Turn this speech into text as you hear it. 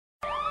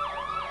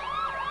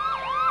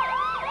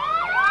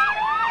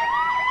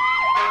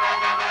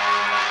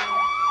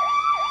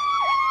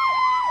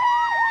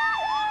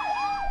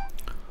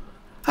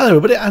Hello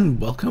everybody and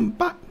welcome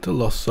back to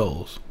Lost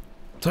Souls.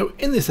 So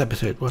in this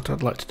episode what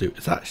I'd like to do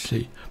is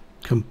actually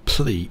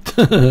complete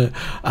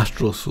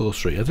Astral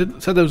Sorcery. I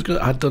said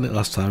I'd done it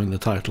last time in the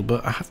title,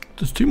 but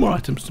there's 2 more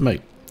items to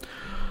make,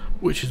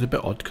 which is a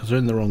bit odd because they're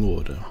in the wrong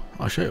order.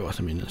 I'll show you what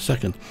I mean in a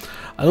second.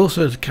 And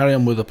also to carry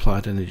on with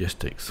applied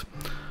energistics.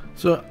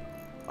 So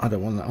I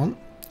don't want that on.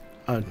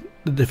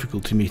 The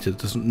difficulty meter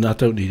I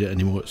don't need it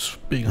anymore. It's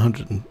being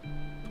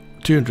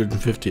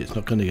 250, it's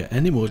not going to get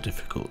any more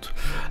difficult.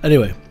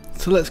 Anyway,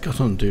 so let's get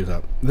on and do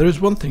that. There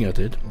is one thing I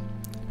did.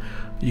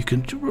 You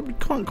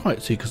can't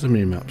quite see because the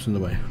mini map's in the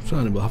way. So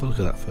anyway, we'll have a look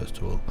at that first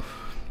of all.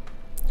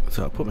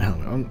 So I'll put my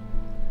helmet on.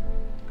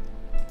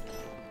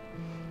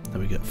 Then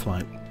we get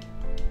flight.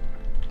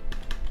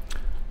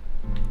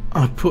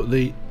 I put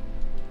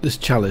this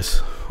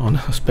chalice on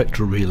a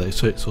spectral relay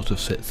so it sort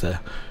of sits there.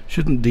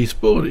 Shouldn't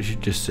despawn, it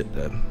should just sit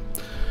there,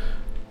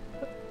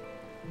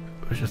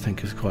 which I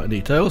think is quite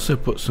neat. I also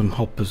put some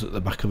hoppers at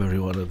the back of every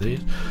one of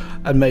these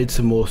and made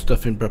some more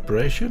stuff in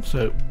preparation,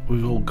 so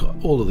we've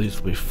all of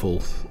these will be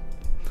full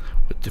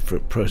with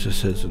different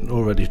processes and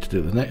all ready to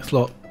do the next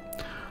lot.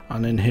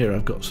 And in here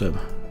I've got some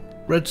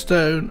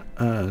redstone,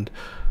 and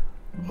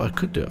what I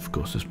could do of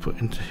course is put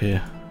into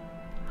here.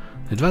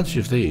 The advantage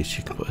of these,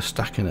 you can put a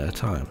stack in at a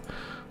time,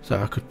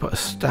 so I could put a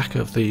stack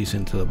of these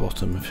into the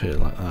bottom of here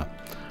like that,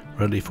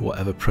 ready for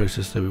whatever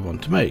process that we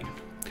want to make.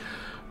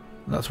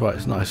 That's why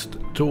it's nice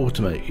to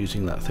automate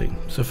using that thing.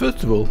 So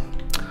first of all,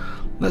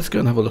 let's go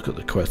and have a look at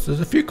the quests.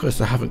 There's a few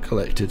quests I haven't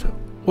collected.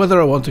 Whether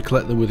I want to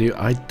collect them with you,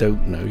 I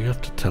don't know. You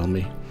have to tell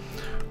me.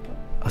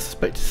 I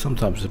suspect it's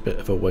sometimes a bit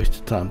of a waste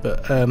of time,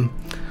 but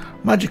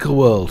Magical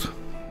World.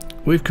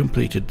 We've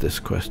completed this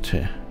quest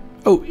here.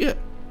 Oh, yeah.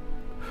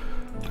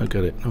 I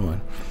get it. No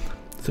mind.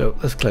 So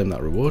let's claim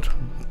that reward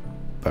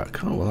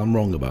back. Oh, well, I'm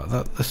wrong about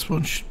that. This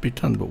one should be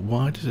done, but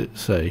why does it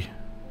say?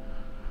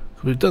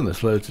 We've done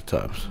this loads of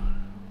times.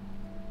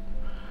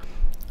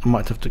 I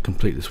might have to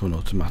complete this one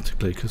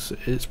automatically because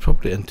it's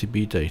probably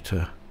NTB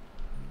data.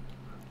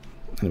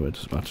 Anyway, it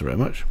doesn't matter very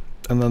much.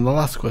 And then the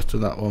last quest in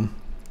that one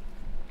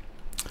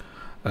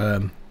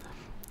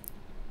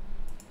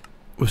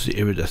was the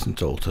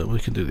iridescent altar. We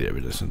can do the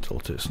iridescent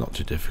altar, it's not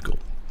too difficult.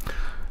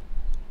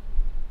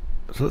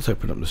 So let's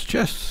open up this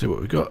chest, see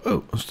what we got.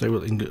 Oh,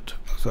 unstable ingot.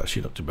 That's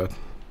actually not too bad.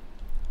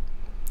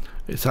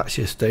 It's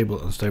actually a stable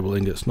unstable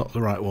ingot. It's not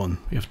the right one.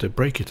 You have to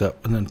break it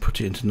up and then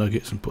put it into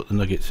nuggets and put the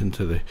nuggets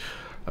into the...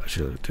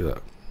 Actually, I'll do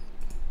that.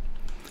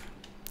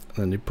 And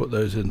then you put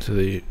those into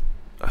the...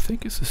 I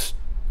think it's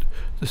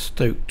the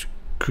stoked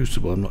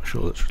crucible. I'm not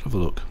sure. Let's have a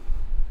look.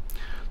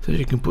 So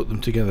you can put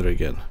them together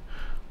again,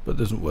 but it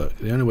doesn't work.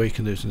 The only way you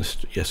can do it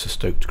is a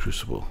stoked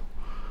crucible.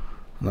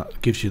 And that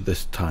gives you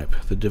this type,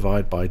 the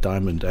divide by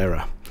diamond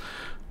error.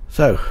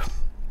 So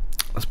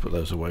let's put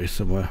those away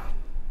somewhere.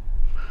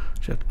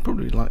 Actually, I'd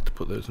probably like to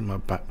put those in my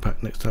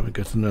backpack next time I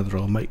go to the nether.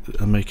 I'll make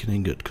an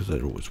ingot because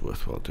they're always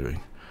worthwhile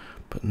doing,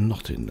 but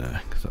not in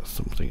there because that's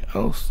something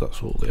else.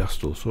 That's all the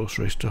Astral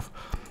Sorcery stuff.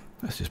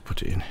 Let's just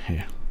put it in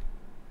here.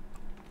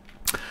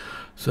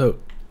 So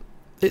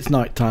it's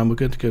night time. We're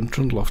going to go and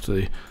trundle off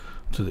to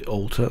the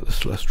altar, the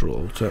celestial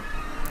altar.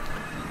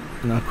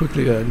 And I'll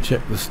quickly go and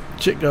check this.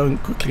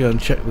 Quickly go and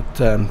check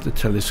the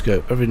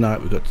telescope. Every night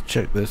we've got to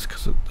check this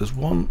because there's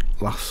one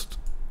last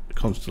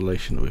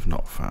constellation that we've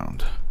not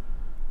found,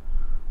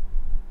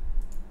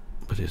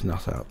 but it's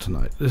not out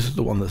tonight. This is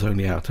the one that's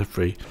only out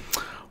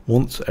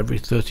once every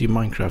 30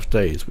 Minecraft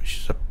days, which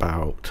is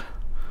about,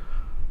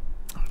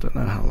 I don't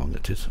know how long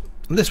it is.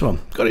 And this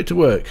one, got it to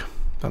work.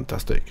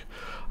 Fantastic.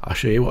 I'll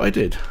show you what I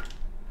did.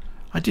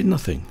 I did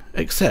nothing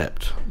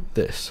except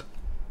this.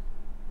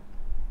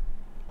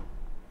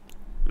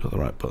 Got the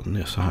right button?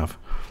 Yes, I have.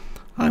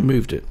 I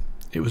moved it.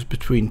 It was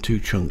between 2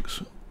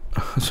 chunks,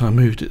 so I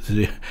moved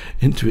it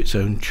into its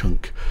own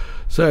chunk.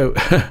 So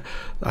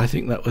I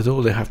think that was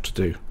all they have to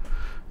do.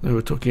 They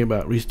were talking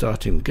about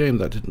restarting the game.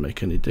 That didn't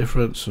make any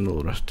difference, and all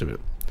the rest of it.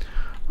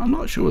 I'm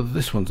not sure whether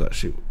this one's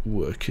actually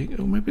working,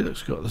 or maybe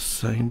that's got the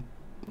same.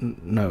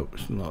 No,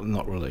 it's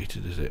not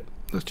related, is it?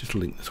 Let's just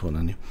link this one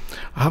anyway.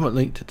 I haven't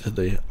linked it to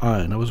the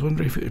iron. I was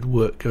wondering if it would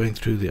work going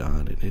through the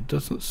iron. It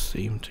doesn't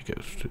seem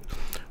to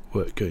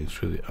work going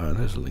through the iron.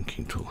 There's a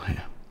linking tool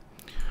here.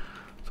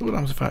 So what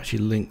happens if I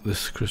actually link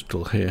this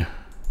crystal here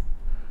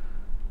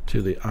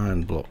to the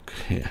iron block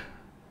here?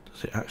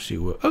 Does it actually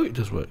work? Oh, it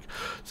does work.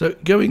 So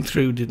going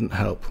through didn't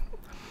help.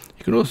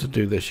 You can also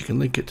do this. You can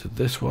link it to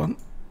this one,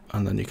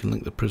 and then you can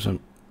link the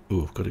prism.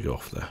 Oh, I've got to go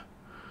off there.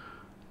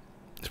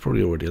 It's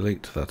probably already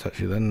linked to that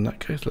actually. Then in that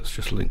case, let's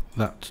just link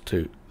that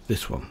to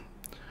this one,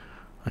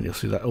 and you'll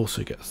see that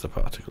also gets the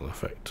particle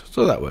effect.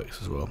 So that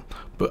works as well.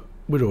 But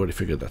we'd already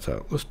figured that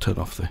out. Let's turn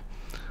off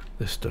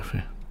this stuff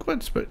here.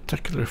 Quite a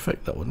spectacular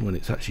effect, that one, when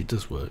it actually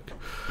does work.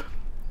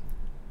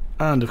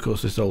 And of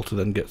course this altar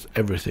then gets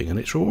everything, and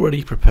it's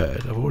already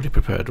prepared. I've already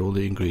prepared all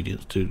the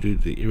ingredients to do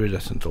the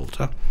iridescent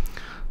altar.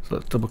 So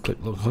let's double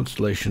click the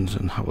constellations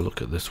and have a look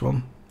at this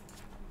one.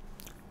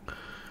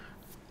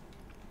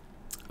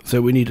 So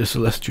we need a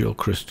celestial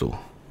crystal,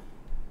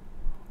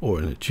 or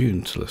an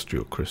attuned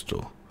celestial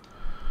crystal.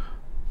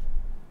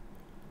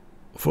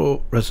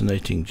 4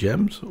 resonating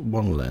gems,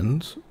 1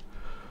 lens,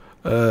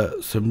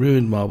 some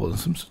ruined marble and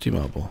some sooty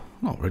marble.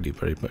 Not really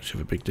very much of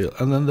a big deal.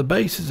 And then the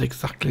base is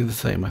exactly the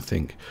same, I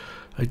think.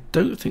 I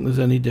don't think there's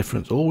any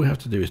difference. All we have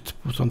to do is to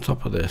put on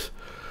top of this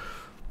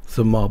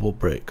some marble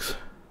bricks.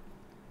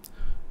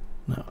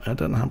 Now, I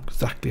don't know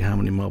exactly how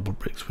many marble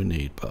bricks we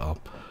need, but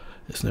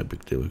it's no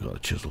big deal. We've got a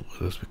chisel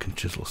with us. We can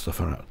chisel stuff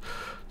out.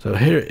 So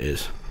here it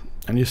is.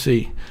 And you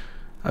see,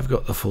 I've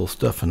got the full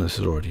stuff, and this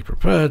is already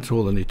prepared. So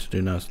all I need to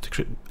do now is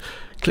to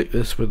click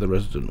this with the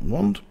resident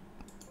wand.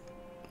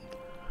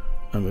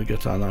 And we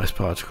get our nice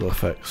particle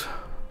effects,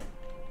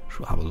 which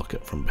we'll have a look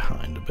at from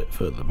behind a bit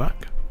further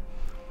back.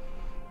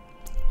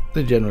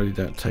 They generally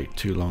don't take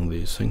too long,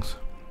 these things.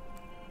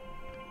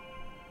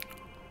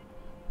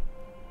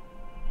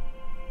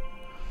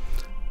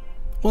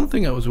 One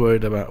thing I was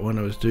worried about when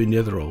I was doing the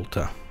other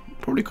altar,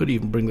 probably could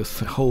even bring this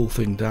whole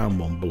thing down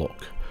 1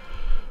 block,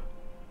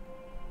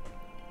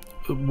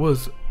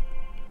 was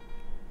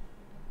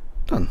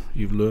done.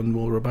 You've learned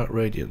more about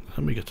radiant.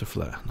 Let me get a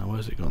flare. Now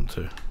where's it gone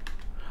to?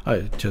 Oh,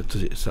 it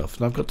does it itself.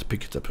 And I've got to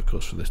pick it up, of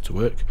course, for this to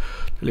work.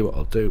 Tell you what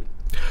I'll do.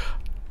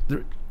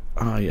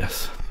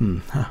 Yes.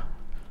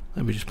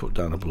 Let me just put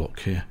down a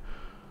block here,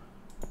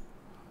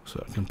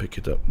 so I can pick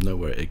it up, know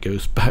where it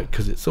goes back,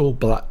 because it's all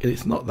black and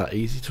it's not that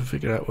easy to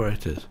figure out where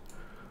it is.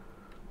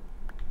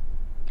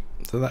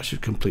 So that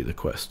should complete the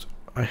quest,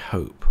 I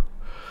hope.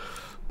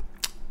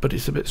 But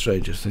it's a bit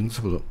strange, this thing. Let's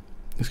have a look.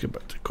 Let's get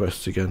back to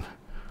quests again.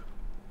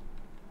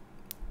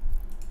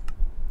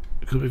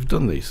 Because we've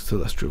done these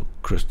celestial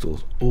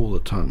crystals all the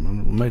time,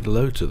 and I've made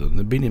loads of them.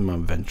 They've been in my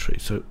inventory,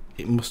 so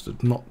it must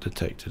have not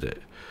detected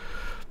it.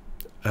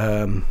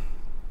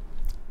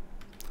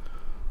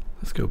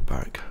 Let's go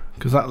back,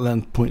 because that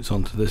then points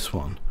onto this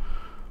one.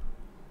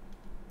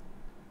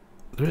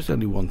 There is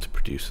only one to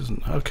produce,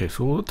 isn't there? Okay,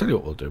 so we'll tell you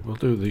what we'll do. We'll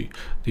do the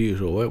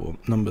usual way. Well,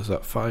 numbers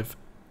at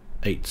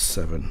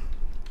 587.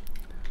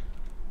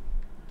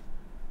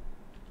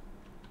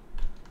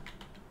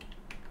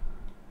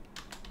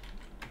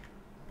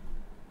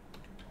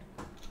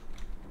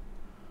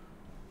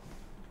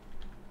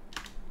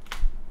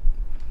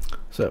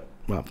 So,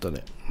 well, I've done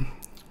it.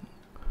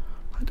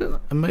 I don't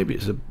know, and maybe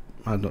it's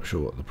I'm not sure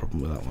what the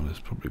problem with that one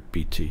is, probably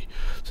BT.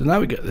 So now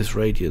we get this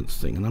radiance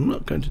thing, and I'm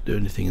not going to do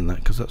anything in that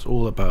because that's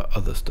all about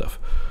other stuff.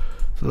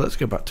 So let's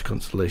go back to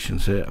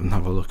constellations here and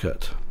have a look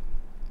at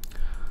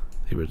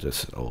the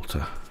iridescent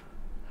altar.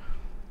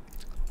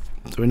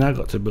 So we now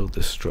got to build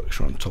this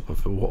structure on top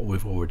of what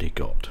we've already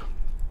got.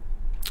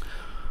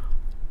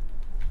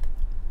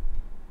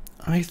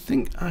 I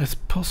think it's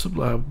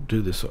possible I'll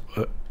do this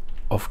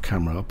off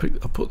camera. I'll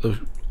put the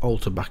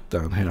altar back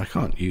down here. I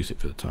can't use it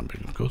for the time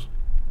being, of course.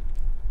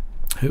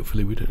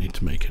 Hopefully we don't need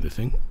to make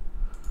anything.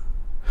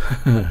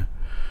 It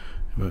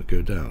won't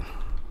go down.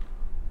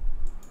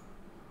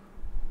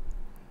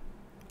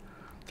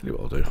 Tell you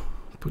what I'll do.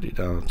 Put it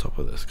down on top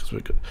of this, because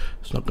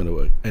it's not going to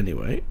work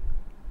anyway.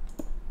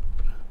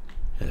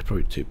 Yeah, it's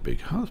probably too big.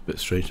 Oh, that's a bit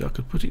strange. I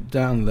could put it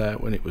down there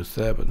when it was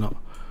there, but not.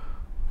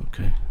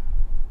 Okay.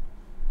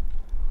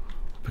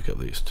 Pick up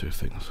these two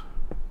things.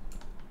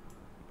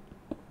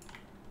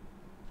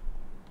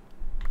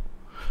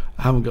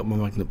 I haven't got my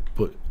magnet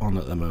put on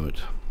at the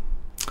moment.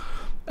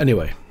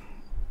 Anyway,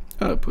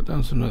 I put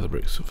down some nether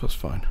bricks, so that's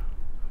fine.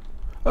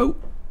 Oh,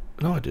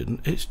 no I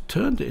didn't. It's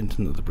turned it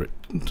into nether brick,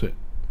 didn't it?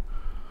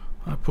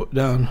 I put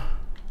down...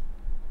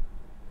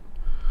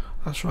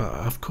 That's right,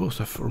 of course,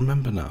 I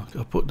remember now.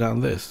 I put down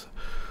this.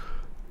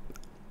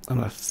 And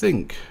I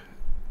think...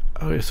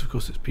 Oh yes, of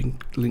course, it's been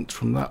linked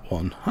from that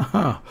one.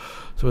 Haha!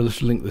 So we'll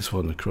just link this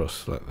one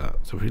across like that.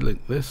 So if we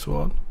link this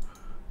one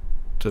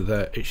to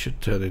there, it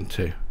should turn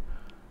into...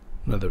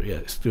 Another, yeah,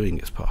 it's doing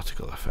its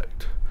particle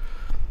effect.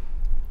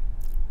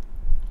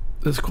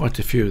 There's quite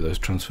a few of those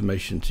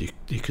transformations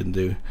you can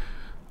do.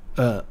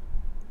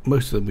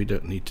 Most of them we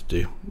don't need to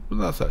do, but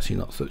that's actually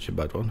not such a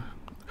bad one.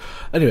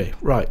 Anyway,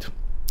 right,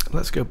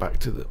 let's go back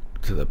to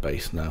the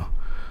base now.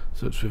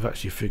 So we've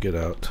actually figured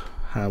out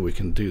how we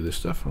can do this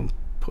stuff. I'll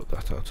put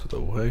that out of the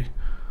way.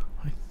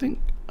 I think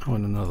I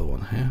want another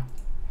one here.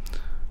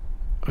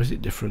 Or is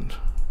it different?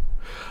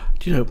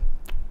 Do you know,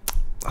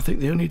 I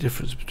think the only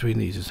difference between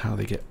these is how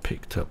they get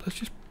picked up. Let's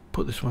just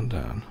put this one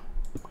down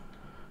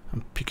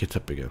and pick it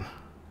up again.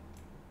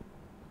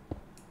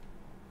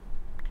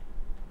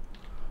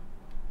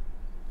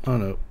 Oh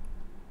no.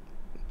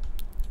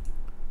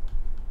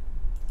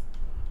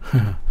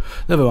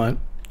 Never mind.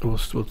 We'll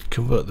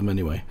convert them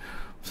anyway.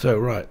 So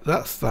right,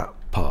 that's that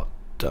part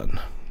done.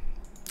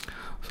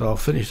 So I'll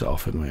finish it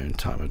off in my own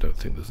time. I don't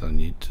think there's any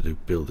need to do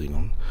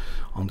building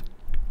on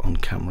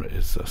camera.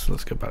 So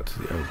let's go back to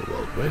the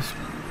overworld base.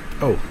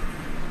 Oh,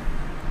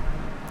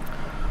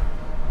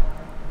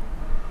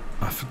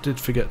 I did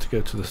forget to go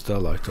to the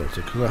starlight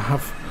altar, because I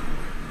have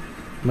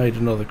made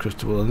another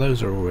crystal, and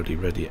those are already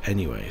ready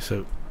anyway.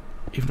 So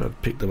even if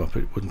I'd picked them up,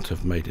 it wouldn't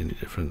have made any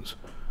difference.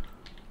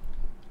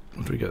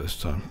 What do we get this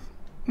time?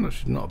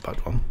 Actually, not a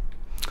bad one.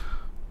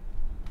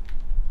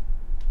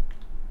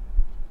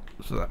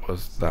 So that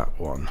was that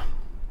one.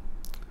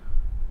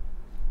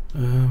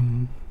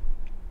 Overworld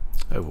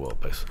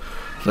base.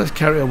 So let's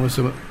carry on with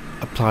some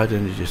applied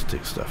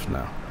energistic stuff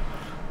now.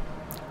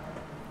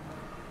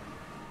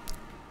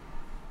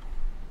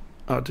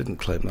 I didn't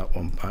claim that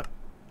one back,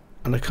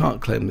 and I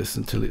can't claim this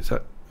until it's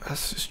at.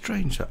 That's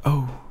strange. That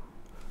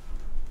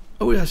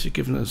we actually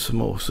given us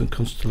some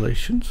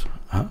constellations.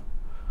 Huh?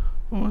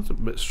 Well, that's a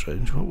bit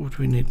strange. What would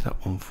we need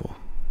that one for?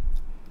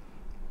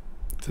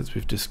 Since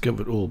we've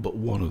discovered all but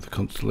one of the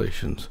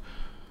constellations.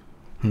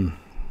 Never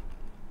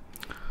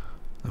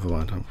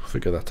mind, I'll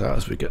figure that out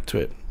as we get to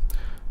it.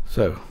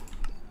 So,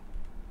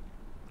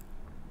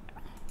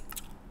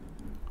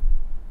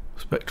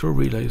 spectral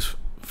relays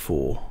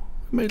 4.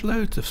 We made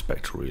loads of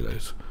spectral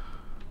relays.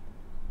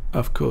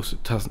 Of course,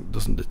 it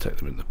doesn't detect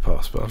them in the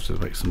past, but I'll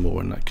just make some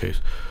more in that case.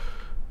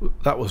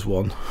 That was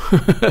one.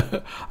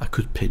 I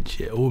could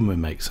pinch it, or we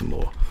make some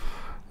more.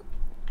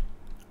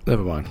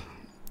 Never mind.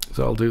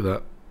 So I'll do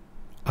that.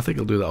 I think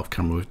I'll do that off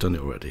camera. We've done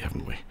it already,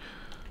 haven't we?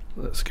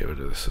 Let's get rid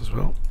of this as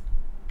well.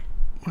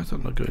 Why is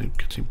that not getting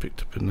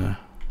picked up in there?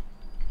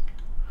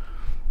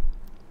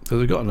 So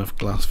we've got enough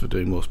glass for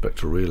doing more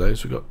spectral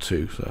relays. We've got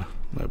 2, so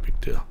no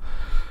big deal.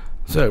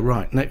 So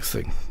right, next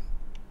thing.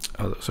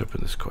 Oh, let's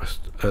open this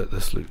quest.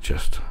 This loot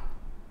chest.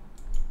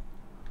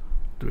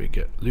 Do we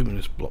get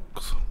luminous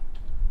blocks?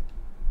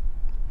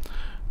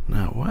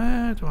 Now,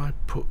 where do I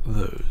put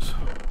those?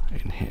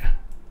 In here.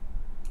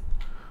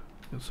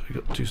 So we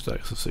got 2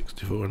 stacks of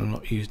 64, and I've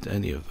not used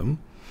any of them.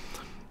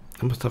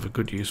 I must have a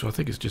good use, so I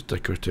think it's just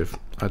decorative.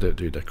 I don't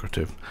do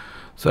decorative.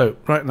 So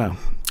right now,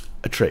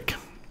 a trick.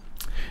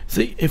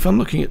 See, if I'm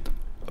looking at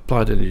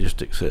applied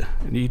energistics here,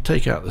 and you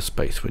take out the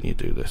space when you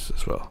do this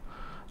as well.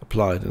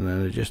 Applied and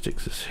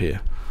energistics is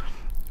here.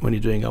 When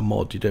you're doing a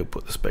mod, you don't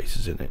put the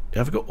spaces in it.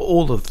 I've got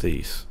all of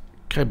these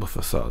cable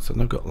facades,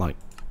 and I've got like,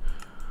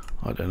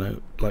 I don't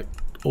know, like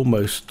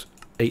almost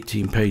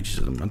 18 pages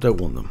of them. I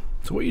don't want them.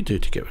 So what you do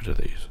to get rid of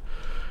these,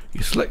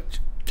 you select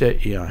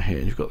JEI here,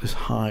 and you've got this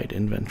hide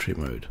inventory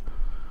mode.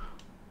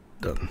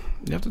 Done.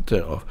 You have to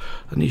turn it off,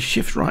 and you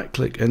shift right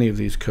click any of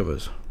these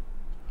covers.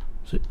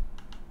 So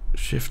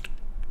shift,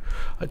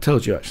 I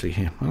told you actually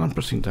here, and I'm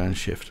pressing down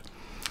shift.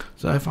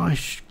 So if I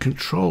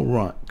control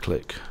right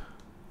click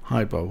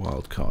hide by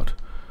wildcard,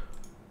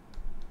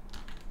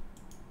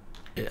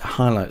 it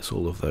highlights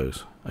all of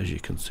those. As you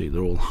can see,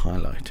 they're all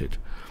highlighted.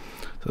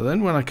 So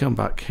then when I come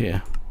back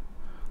here,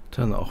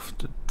 turn that off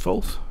to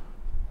false,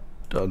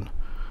 done,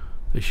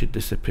 they should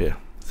disappear.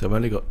 So I've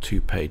only got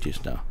 2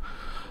 pages now.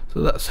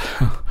 So that's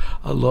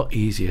a lot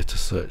easier to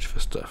search for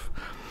stuff.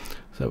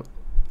 So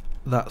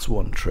that's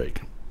one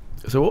trick.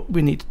 So what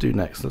we need to do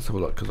next, let's have a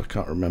look, because I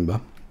can't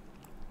remember.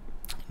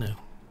 No.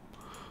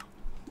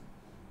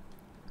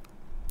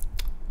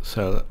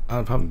 So I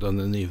haven't done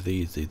any of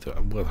these either.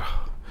 Well,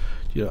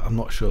 you know, I'm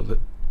not sure that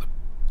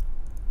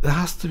there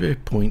has to be a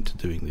point to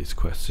doing these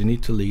quests. You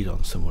need to lead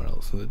on somewhere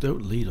else, and they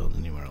don't lead on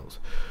anywhere else.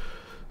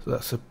 So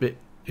that's a bit,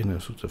 you know,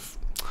 sort of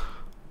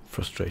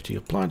frustrating.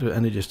 Applied with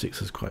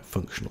energistics is quite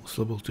functional,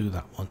 so we'll do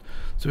that one.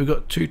 So we've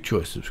got 2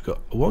 choices. We've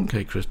got a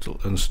 1K crystal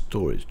and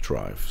storage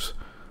drives.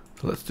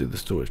 So let's do the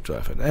storage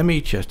drive, an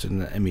ME chest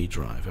and an ME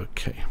drive.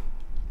 Okay.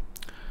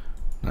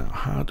 Now,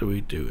 how do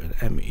we do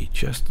an ME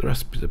chest? The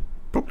recipes are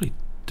probably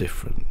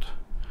different.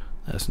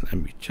 There's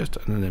an ME chest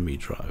and an ME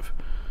drive.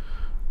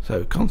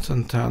 So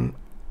Constantan,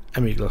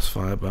 ME glass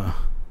fiber,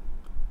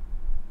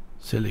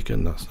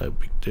 silicon, that's no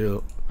big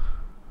deal.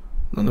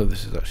 None of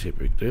this is actually a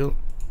big deal.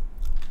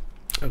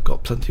 I've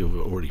got plenty of it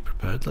already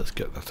prepared. Let's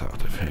get that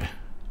out of here.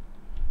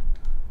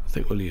 I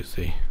think we'll use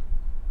the,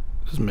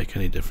 doesn't make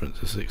any difference,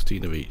 there's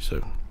 16 of each,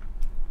 so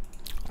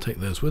I'll take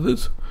those with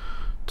us.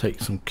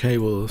 Take some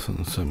cables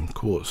and some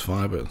quartz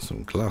fiber and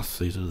some glass.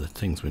 These are the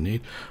things we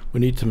need. We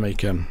need to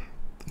make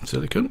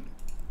silicon.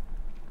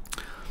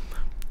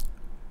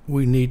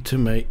 We need to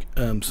make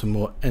some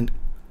more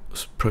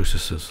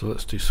processors, so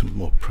let's do some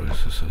more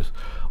processors.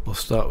 We'll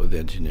start with the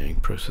engineering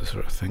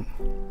processor, I think.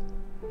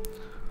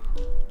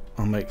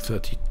 I'll make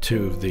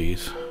 32 of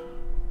these.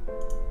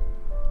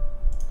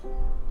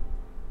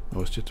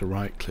 Oh, it's just a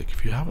right click.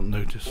 If you haven't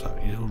noticed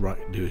that, you'll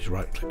do is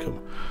right click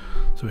them.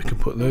 So we can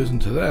put those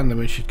into there, and then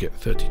we should get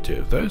 32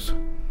 of those.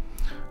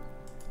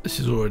 This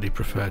is already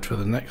prepared for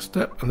the next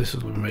step, and this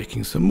is we're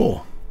making some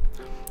more.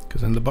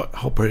 Because in the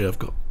hopper here I've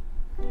got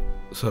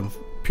some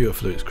pure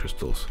fluids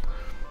crystals.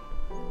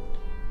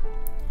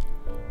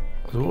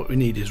 So what we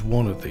need is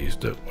 1 of these,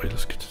 don't we?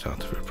 Let's get it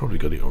out of it. We've probably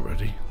got it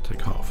already.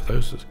 Take half of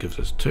those, so it gives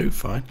us 2,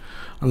 fine.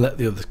 And let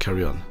the others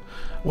carry on.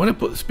 When I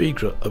put the speed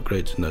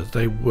upgrades in those,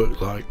 they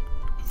work like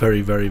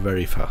very, very,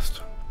 very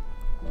fast.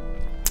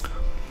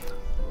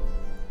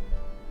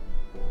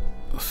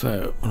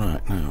 So,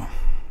 right now,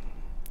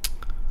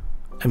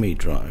 ME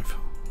drive.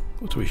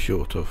 What are we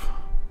short of?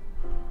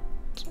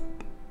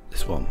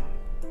 This one.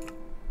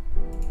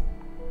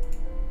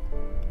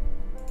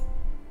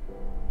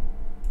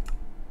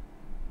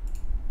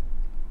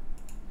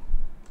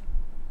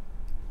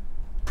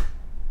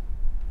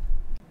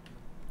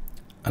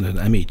 And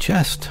an ME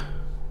chest.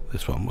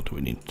 This one, what do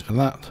we need for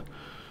that?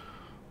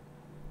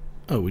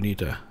 Oh, we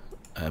need a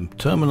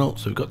terminal,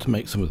 so we've got to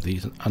make some of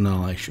these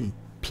annihilation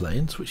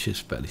planes, which is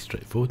fairly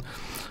straightforward.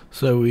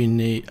 So we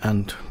need,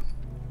 and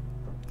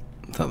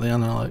is that the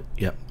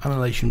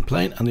annihilation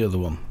plane, and the other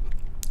one,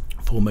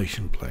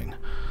 formation plane.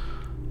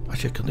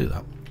 Actually, I can do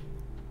that.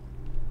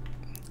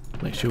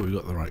 Make sure we've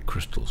got the right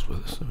crystals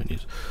with us. So we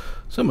need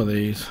some of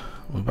these.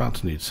 We're about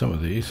to need some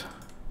of these.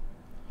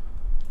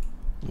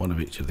 One of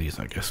each of these,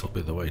 I guess, will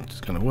be the way it's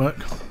going to work.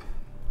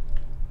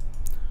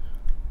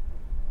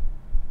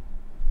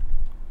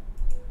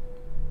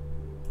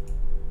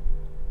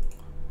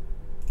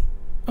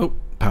 Oh,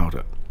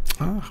 powder.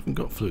 I haven't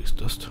got flux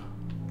dust.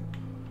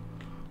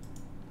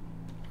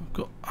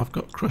 I've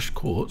got crushed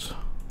quartz.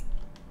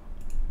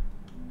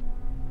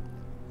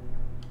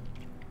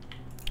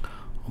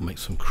 I'll make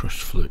some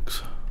crushed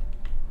flux.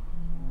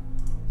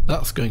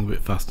 That's going a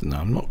bit faster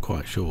now. I'm not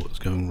quite sure what's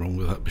going wrong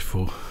with that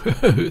before.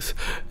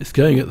 it's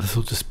going at the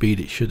sort of speed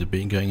it should have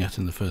been going at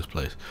in the first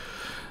place.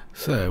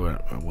 So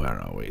where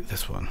are we?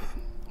 This one.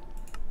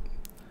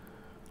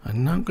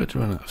 I'm now going to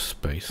run out of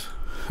space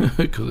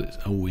because it's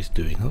always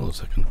doing. Hold on a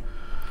second.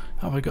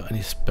 Have I got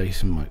any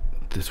space in my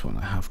this one?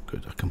 I have.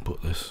 Good. I can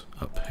put this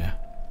up here.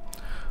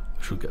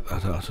 I shall get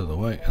that out of the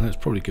way, and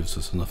it probably gives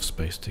us enough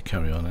space to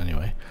carry on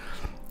anyway.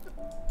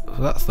 So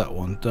that's that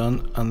one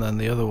done, and then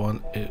the other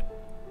one,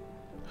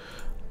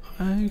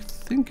 I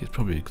think it's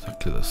probably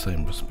exactly the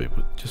same recipe,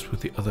 but just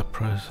with the other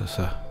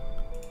processor.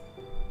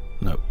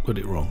 No, got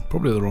it wrong.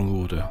 Probably the wrong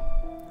order.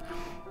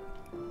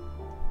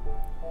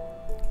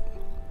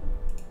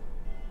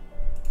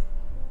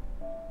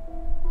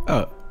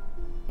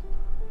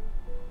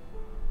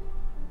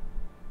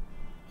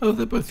 Oh,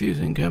 they're both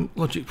using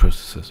logic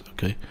processors.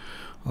 Okay,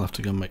 I'll have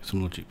to go and make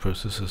some logic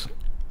processors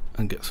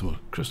and get some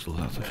crystals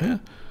out of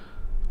here.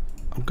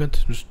 I'm going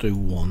to just do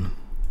one.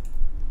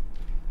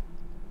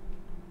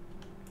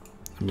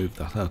 Move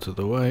that out of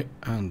the way,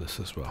 and this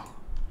as well.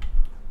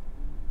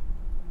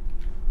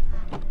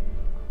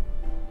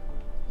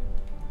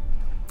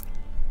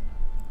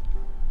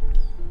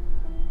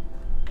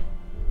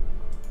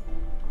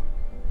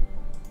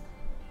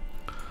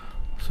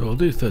 So I'll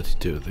do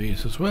 32 of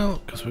these as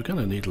well, because we're going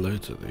to need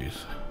loads of these.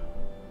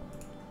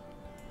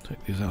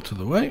 Take these out of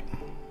the way.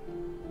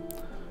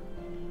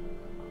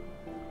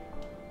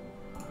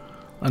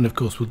 And of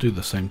course we'll do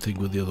the same thing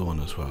with the other one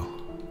as well.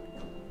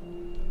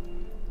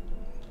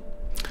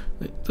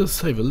 It does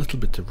save a little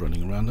bit of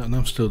running around, and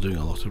I'm still doing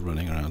a lot of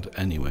running around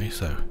anyway,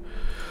 so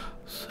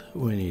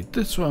we need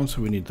this one,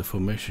 so we need the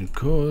formation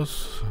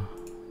cores.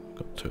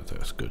 Got two of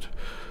those, good.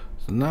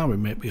 So now we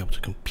may be able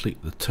to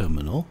complete the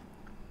terminal.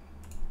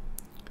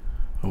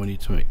 And we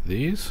need to make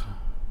these.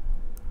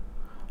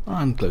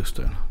 And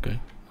glowstone, okay,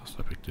 that's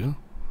no big deal.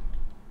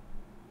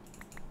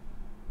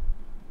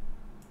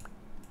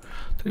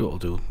 Tell you what I'll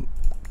do.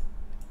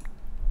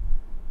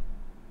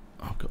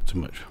 I've got too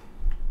much.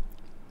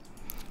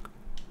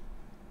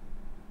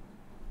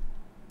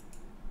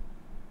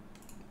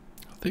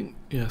 I think,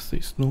 yes,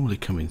 these normally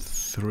come in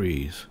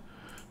threes.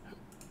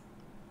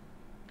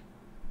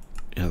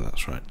 Yeah,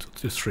 that's right.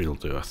 Just three will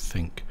do, I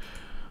think.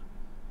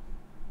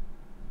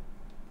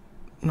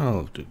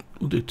 No,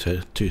 we'll do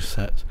two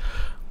sets.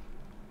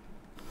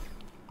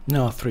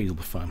 No, three will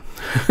be fine.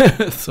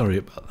 Sorry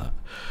about that.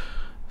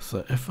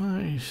 So if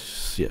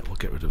we'll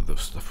get rid of the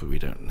stuff that we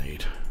don't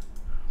need.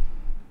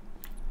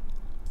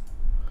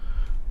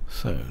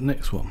 So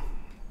next one.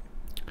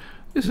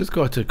 This is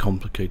quite a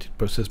complicated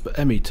process, but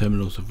ME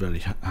terminals are very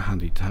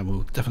handy to have.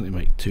 We'll definitely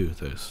make two of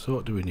those. So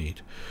what do we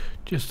need?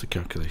 Just a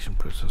calculation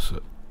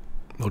processor,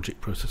 logic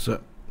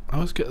processor. I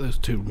always get those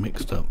two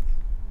mixed up.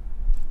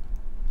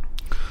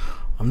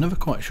 I'm never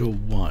quite sure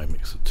why I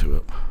mix the two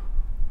up,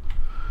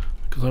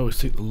 because I always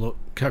think the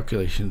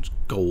calculation's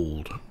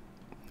gold,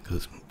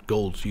 because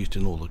gold's used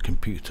in all the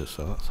computers,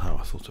 so that's how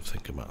I sort of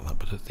think about that,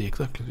 but it's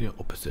exactly the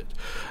opposite.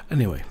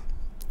 Anyway,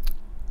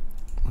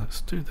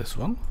 let's do this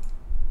one.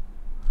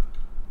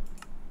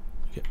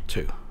 We get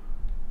two.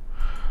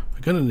 We're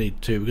going to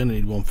need two. We're going to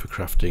need one for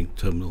crafting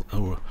terminal,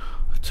 or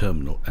a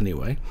terminal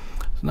anyway.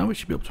 So now we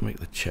should be able to make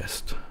the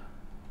chest.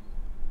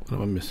 What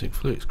am I missing?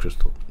 Flux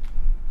crystal.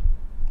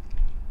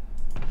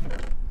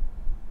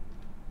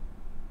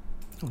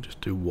 I'll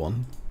just do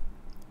one.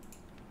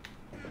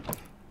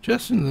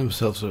 Chests in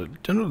themselves are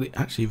generally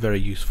actually very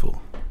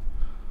useful.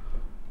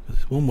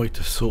 It's one way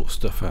to sort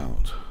stuff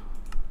out.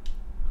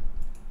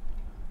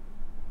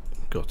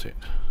 Got it.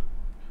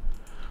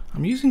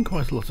 I'm using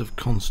quite a lot of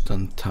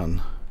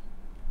Constantan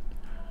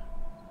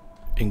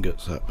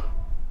ingots up.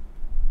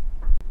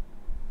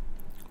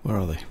 Where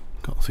are they?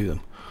 Can't see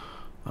them.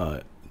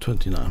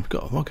 29.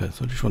 Got them. Okay,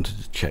 so I just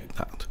wanted to check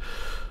that.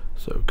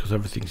 So, because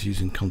everything's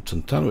using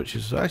Constantan, which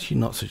is actually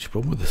not such a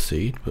problem with the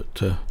seed, but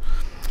so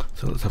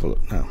let's have a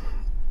look now.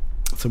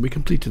 So we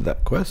completed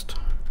that quest.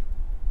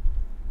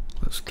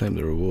 Let's claim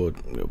the reward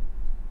and go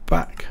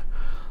back.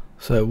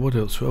 So what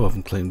else? Oh, I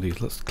haven't claimed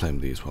these. Let's claim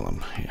these while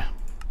I'm here.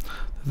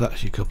 There's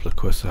actually a couple of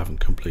quests I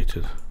haven't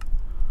completed.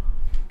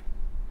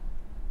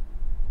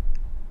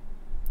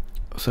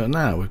 So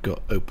now we've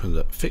got opened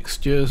up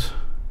fixtures,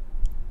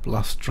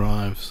 blast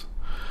drives.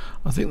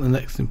 I think the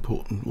next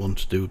important one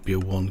to do would be a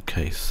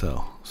 1K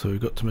cell. So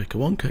we've got to make a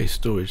 1K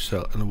storage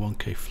cell and a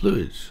 1K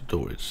fluid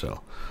storage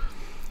cell.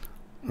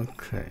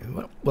 Okay,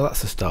 well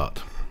that's a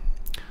start.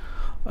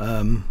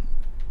 So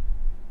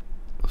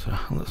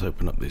let's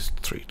open up these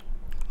 3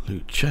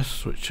 loot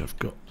chests, which I've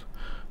got.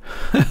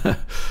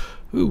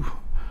 Ooh.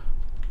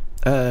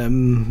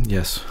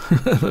 Yes,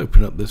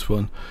 open up this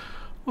one.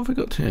 What have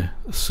we got here?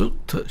 A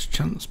Silk Touch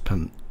Chance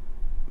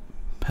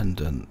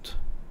Pendant.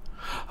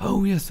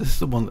 Oh yes, this is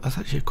the one. That's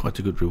actually quite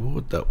a good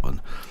reward, that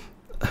one.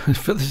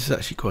 This is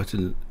actually quite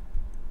a...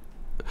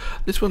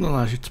 This one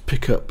allows you to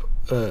pick up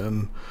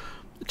a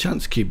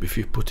chance cube if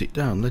you put it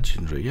down.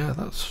 Legendary. Yeah,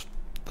 that's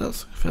a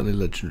fairly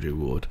legendary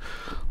reward.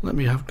 Let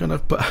me have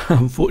but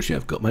unfortunately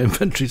I've got my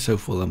inventory so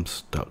full I'm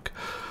stuck.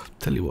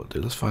 Tell you what,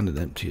 let's find an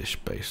empty-ish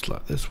space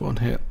like this one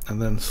here, and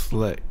then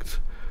select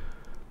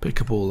pick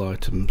up all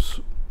items,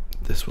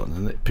 this one,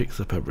 and it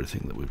picks up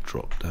everything that we've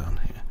dropped down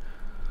here.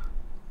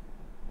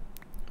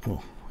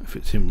 Well, if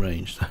it's in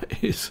range,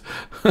 that is.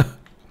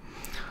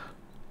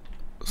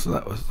 So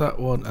that was that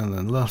one, and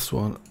then last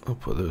one, I'll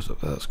put those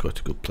up there. That's quite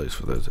a good place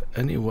for those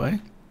anyway.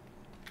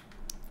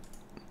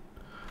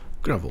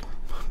 Gravel,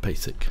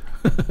 basic.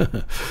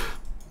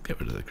 Get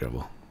rid of the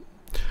gravel.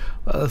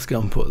 Well, let's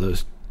go and put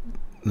those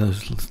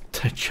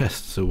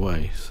chests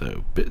away.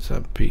 So bits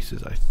and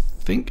pieces. I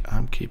think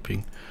I'm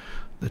keeping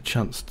the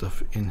chance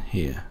stuff in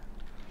here,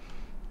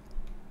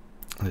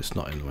 and it's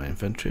not in my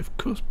inventory, of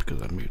course,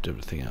 because I moved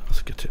everything out.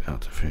 Let's get it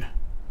out of here.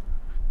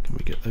 Can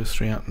we get those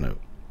 3 out? No.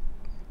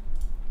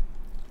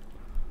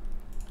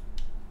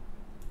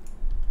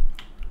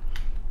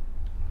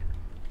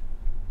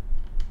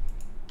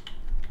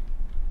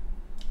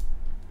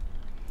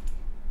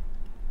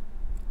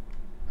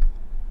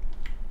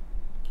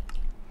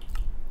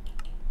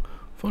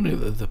 Funny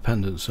that the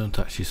pendants don't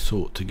actually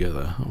sort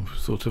together. I've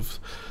sort of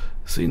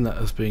seen that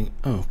as being,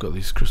 oh, I've got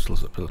these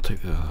crystals up, but I'll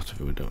take those out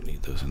of it. We don't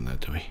need those in there,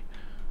 do we?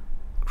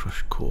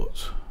 Crushed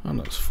quartz. Oh,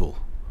 that's full.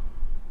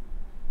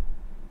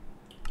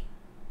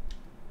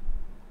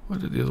 Where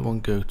did the other one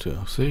go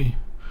to? See?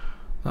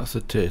 That's the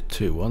tier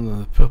 2 one,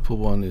 and the purple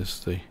one is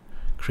the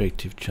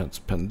creative chance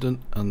pendant,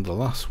 and the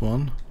last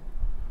one,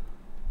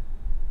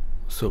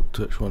 Silk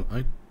Touch one,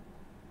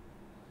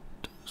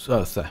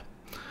 so it's there.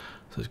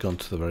 So it's gone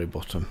to the very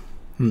bottom.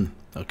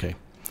 Okay.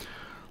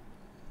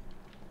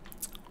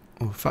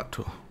 Oh, in fact,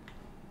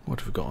 what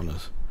have we got on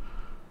us?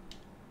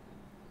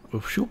 We're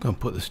sure going to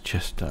put this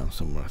chest down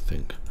somewhere, I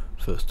think,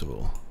 first of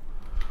all.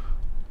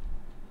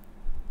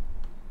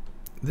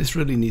 This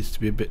really needs to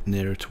be a bit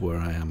nearer to where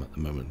I am at the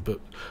moment,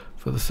 but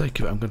for the sake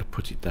of it, I'm going to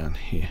put it down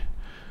here.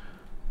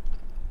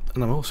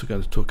 And I'm also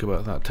going to talk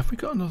about that. Have we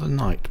got another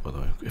night, by the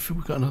way? If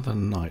we've got another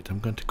night, I'm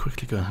going to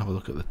quickly go and have a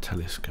look at the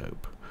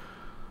telescope.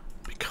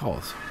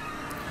 Because...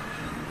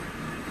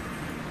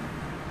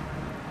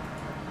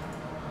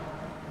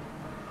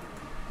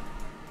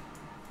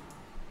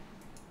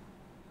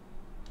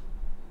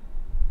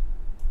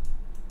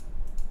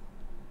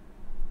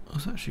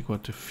 there's actually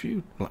quite a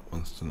few black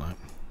ones tonight.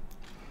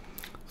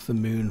 It's the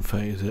moon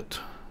phase it,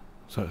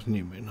 so it's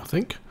new moon, I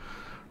think.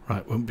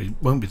 Right, won't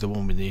be the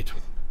one we need.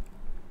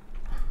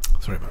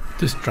 Sorry about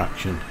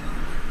distraction.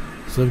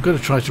 So we've got to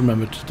try to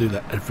remember to do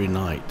that every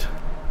night.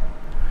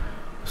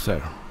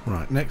 So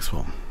right, next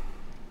one.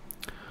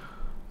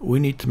 We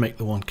need to make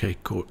the 1K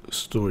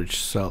storage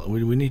cell.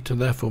 We need to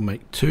therefore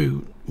make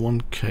 2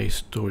 1K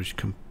storage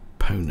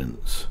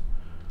components.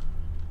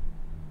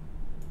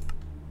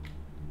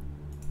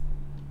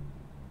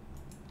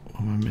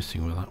 What am I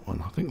missing with that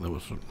one? I think there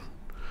was.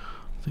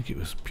 I think it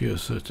was pure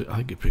Certis. I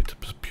think it picked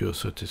up as pure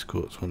Certis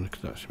quartz one. We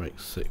could actually make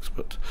 6,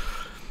 but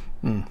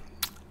I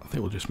think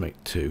we'll just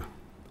make 2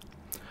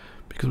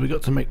 because we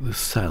got to make the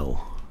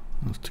cell.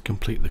 That's to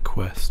complete the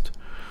quest.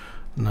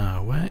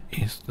 Now, where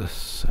is the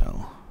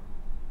cell?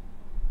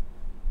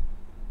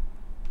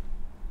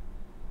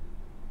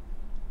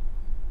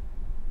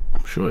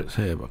 I'm sure it's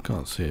here, but I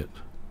can't see it.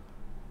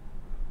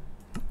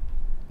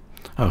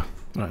 Oh,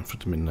 right in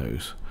front of my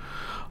nose.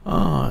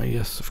 Ah,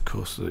 yes, of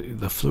course,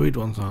 the fluid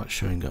ones aren't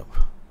showing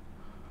up.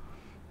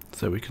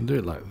 So we can do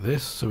it like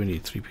this. So we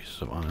need 3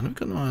 pieces of iron. We've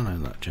got no iron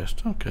in that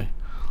chest. Okay,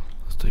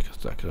 let's take a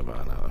stack of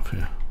iron out of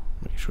here.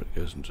 Make sure it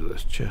goes into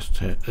this chest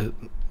here.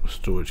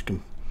 Storage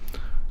can,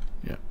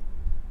 yeah.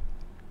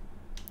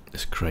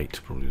 This crate,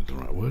 probably the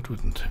right word,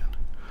 wouldn't it?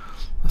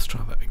 Let's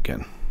try that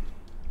again.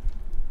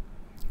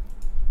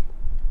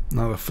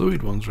 Now the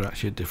fluid ones are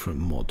actually a different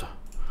mod.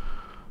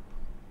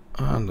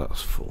 And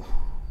that's full.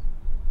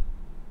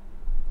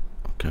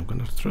 Okay, I'm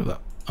going to throw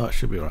that. Oh, it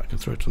should be alright. I can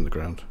throw it on the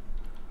ground.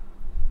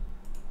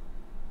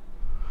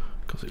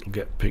 Because it'll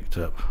get picked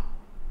up.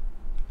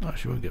 No,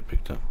 actually won't get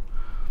picked up.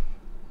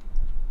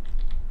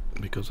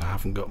 Because I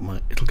haven't got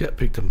my... It'll get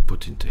picked up and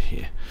put into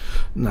here.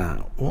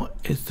 Now, what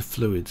is the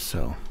fluid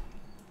cell?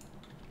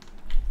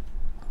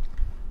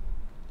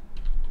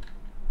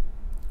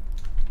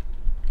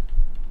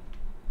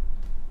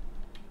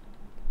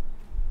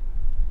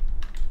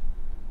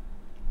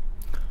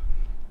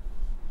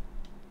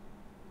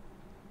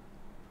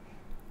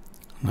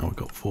 Now we've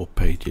got 4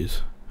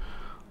 pages.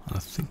 And I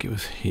think it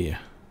was here.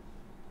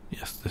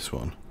 Yes, this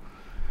one.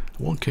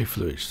 1K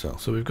fluid cell.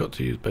 So we've got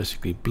to use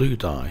basically blue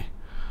dye.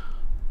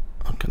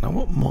 Okay, now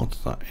what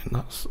mod's that in?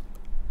 That's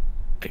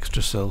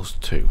extra cells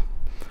 2.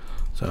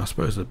 So I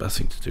suppose the best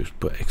thing to do is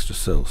put extra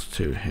cells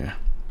 2 here.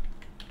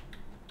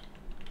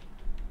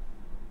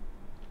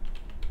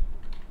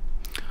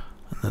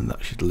 And then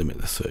that should limit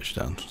the search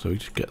down. So we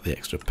just get the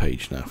extra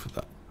page now for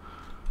that,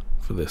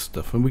 for this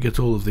stuff. And we get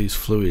all of these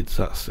fluids.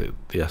 That's it.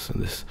 Yes, in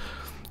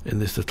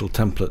this little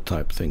template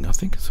type thing. I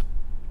think it's a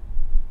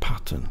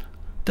pattern.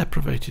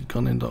 Deprivated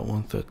gone in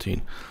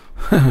 .113.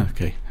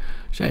 Okay,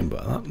 shame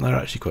about that. They're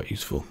actually quite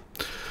useful.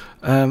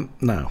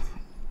 Now,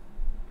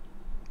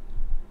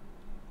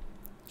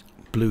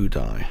 blue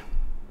dye.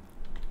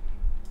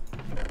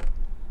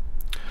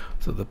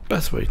 So the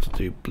best way to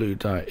do blue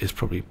dye is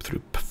probably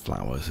through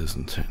flowers,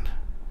 isn't it?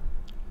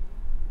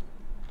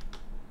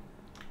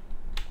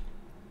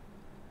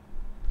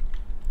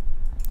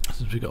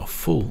 Since we've got a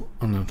full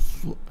and a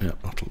full, yeah,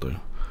 that'll do.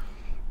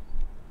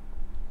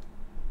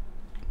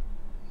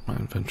 My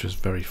inventory is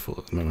very full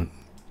at the moment.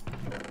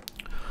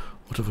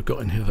 What have I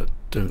got in here that I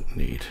don't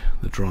need?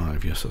 The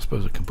drive. Yes, I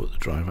suppose I can put the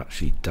drive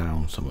actually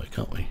down somewhere,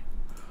 can't we?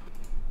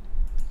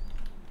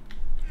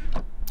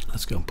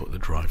 Let's go and put the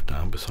drive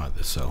down beside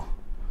this cell.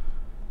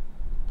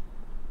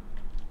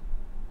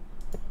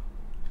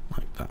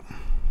 Like that.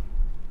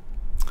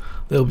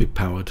 They'll be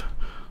powered,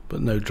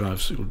 but no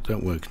drives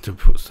don't work until we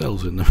put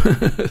cells in them.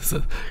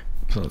 so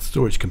that's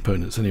storage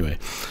components anyway.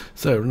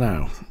 So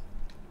now,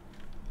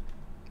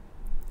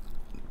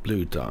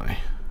 blue dye.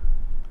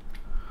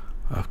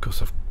 Of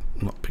course I've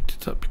not picked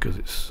it up because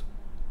it's...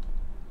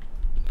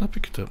 Did I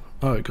pick it up?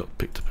 Oh, it got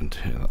picked up into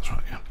here, that's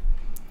right, yeah.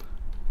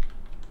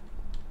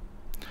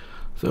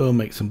 So we'll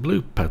make some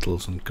blue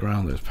petals and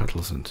ground those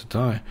petals into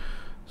dye.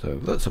 So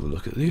let's have a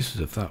look at the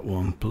uses of that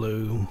one.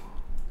 Blue.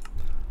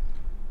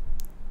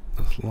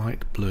 That's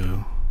light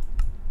blue.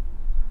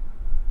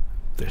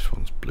 This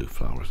one's blue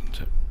flower,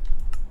 isn't it?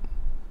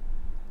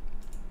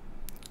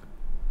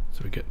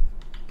 So we get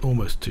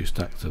almost 2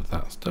 stacks of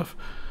that stuff.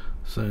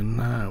 So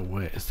now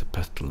where is the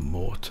pestle and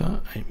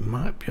mortar? It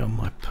might be on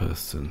my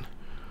person.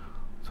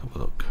 Let's have a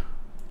look.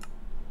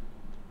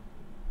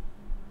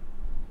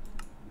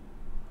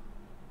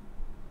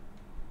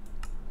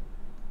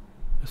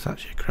 It's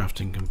actually a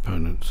crafting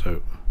component,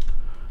 so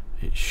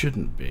it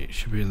shouldn't be. It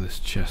should be in this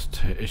chest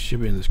here. It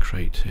should be in this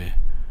crate here.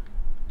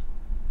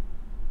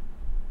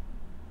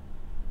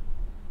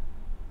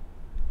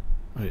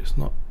 Oh, it's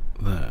not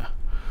there.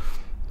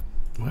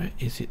 Where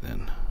is it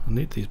then? I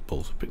need these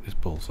balls to pick these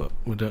balls up.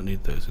 We don't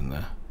need those in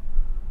there.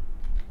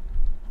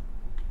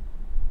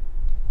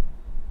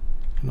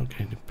 You're not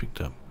getting it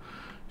picked up.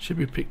 Should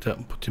be picked up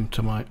and put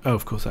into my... Oh,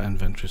 of course that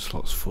inventory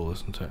slot's full,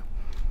 isn't it?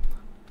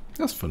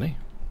 That's funny.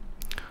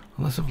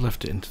 Unless I've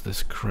left it into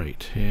this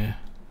crate here.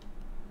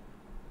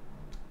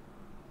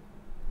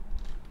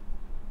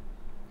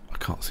 I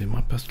can't see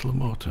my pestle and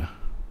mortar.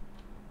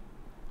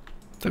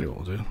 Tell you what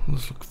I'll do.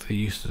 Let's look for the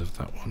uses of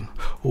that one.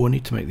 Oh, I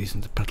need to make these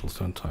into petals,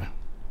 don't I?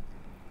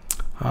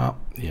 Ah,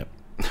 yep.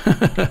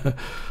 I've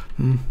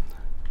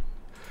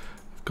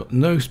got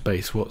no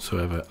space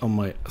whatsoever on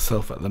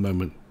myself at the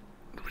moment.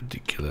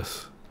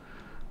 Ridiculous.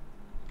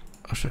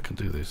 I wish I can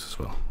do this as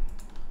well.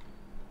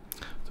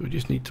 So we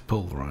just need to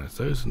pulverize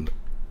those and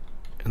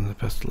in the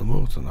pestle and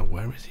mortar. Now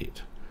where is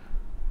it?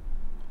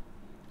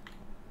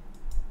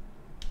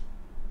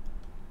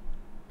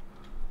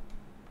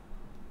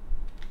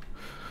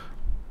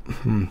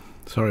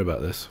 Sorry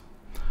about this.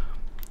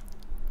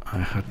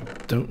 I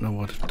don't know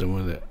what I've done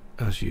with it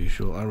as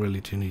usual. I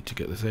really do need to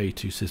get this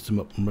AE2 system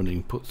up and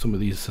running, put some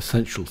of these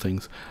essential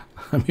things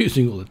I'm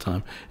using all the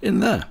time in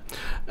there.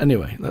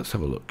 Anyway, let's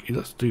have a look.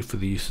 Let's do for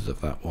the uses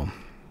of that one.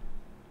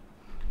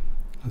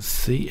 Let's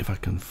see if I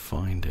can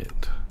find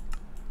it.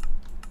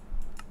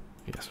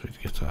 Yes, we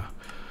get our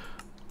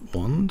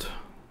wand.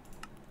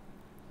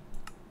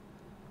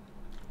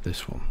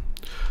 This one.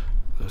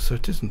 So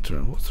it isn't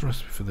around. What's the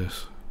recipe for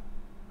this?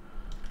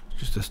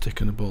 Just a stick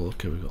and a ball.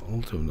 Okay,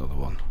 I'll do another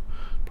one.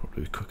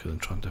 Probably quicker than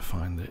trying to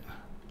find it.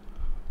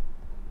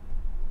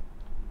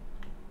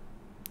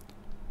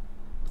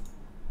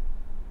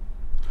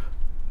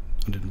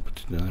 I didn't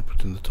put it in. I put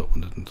it in the top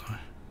one, didn't I?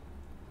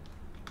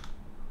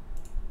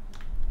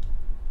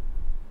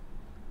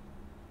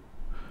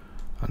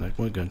 And I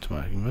won't go into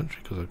my inventory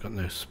because I've got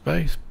no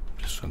space.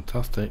 Just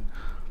fantastic.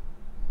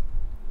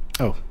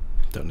 Oh,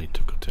 don't need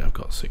to have got it. I've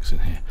got 6 in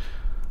here.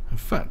 In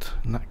fact,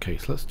 in that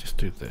case, let's just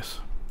do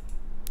this.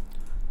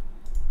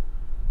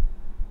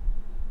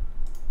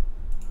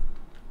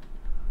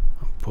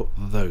 And put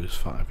those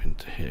 5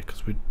 into here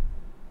because we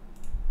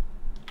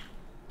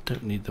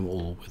don't need them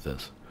all with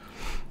us.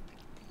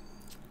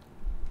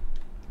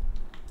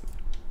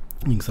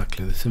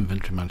 Exactly, this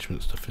inventory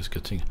management stuff is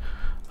getting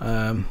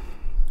a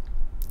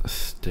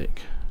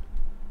stick.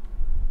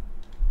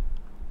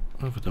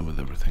 What have I done with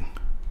everything?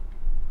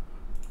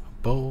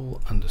 A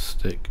bowl and a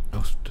stick.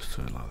 I'll just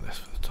do it like this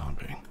for the time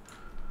being.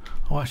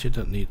 Oh, I actually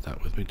don't need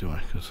that with me, do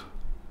I?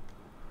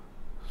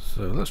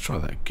 So let's try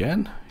that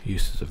again.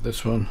 Uses of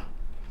this one.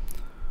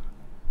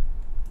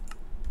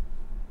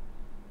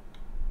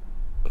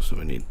 So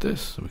we need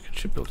this, so we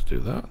should be able to do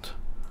that.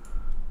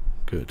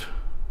 Good.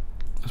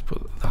 Let's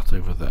put that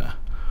over there.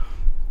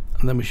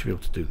 And then we should be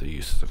able to do the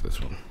uses of this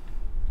one.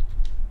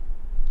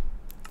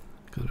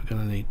 Because we're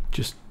going to need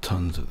just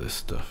tons of this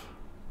stuff.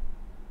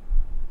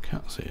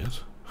 Can't see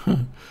us.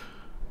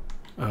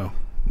 Oh,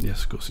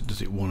 yes, of course it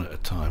does it one at a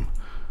time.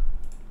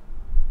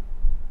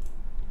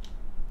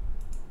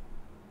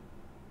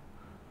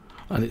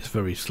 And it's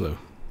very slow.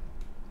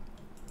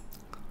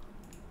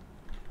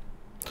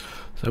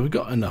 So we've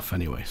got enough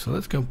anyway, so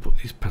let's go and put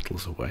these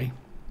petals away.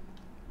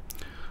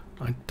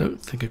 I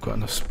don't think I've got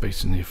enough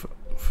space in here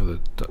for the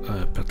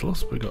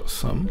petals, but we've got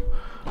some.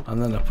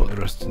 And then I put the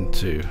rest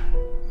into,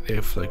 the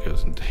overflow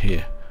goes into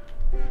here.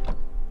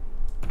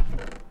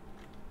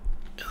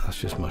 Yeah, that's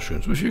just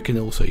mushrooms, which you can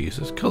also use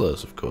as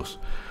colours, of course.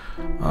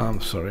 I'm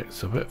sorry,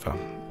 it's a bit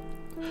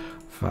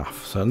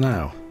faff. So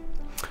now,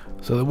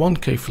 so the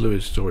 1K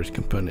fluid storage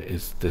component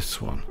is this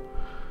one.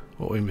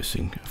 What are we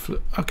missing?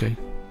 Okay,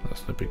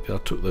 that's no big deal. I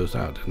took those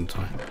out, didn't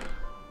I?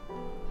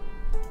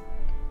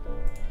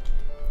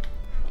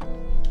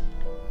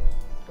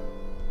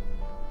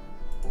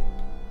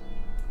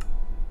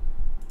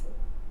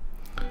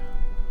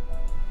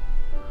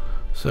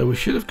 So we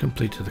should have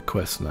completed the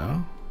quest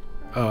now.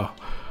 Oh,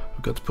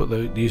 we've got to put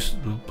those.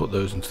 We'll put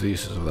those into the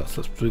uses of that.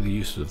 So let's do the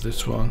uses of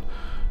this one.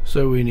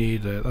 So we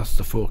need that's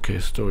the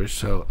 4K storage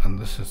cell, and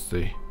this is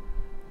the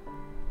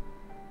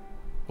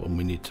one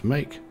we need to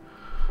make.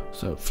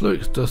 So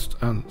fluix dust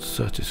and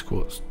Certis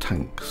quartz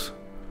tanks,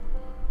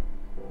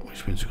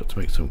 which means we've got to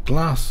make some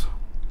glass.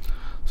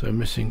 So we're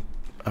missing.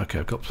 Okay,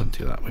 I've got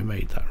plenty of that. We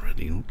made that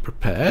ready and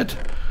prepared.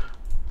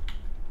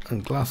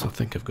 And glass, I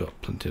think I've got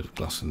plenty of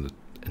glass in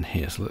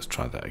here. So let's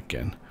try that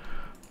again.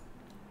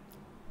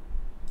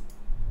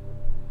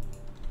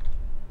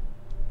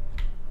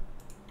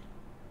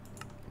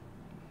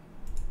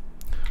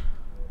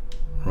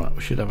 Right,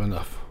 we should have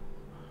enough.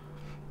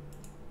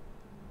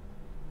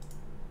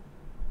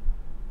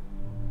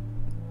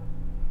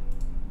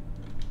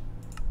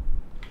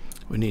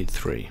 We need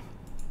 3.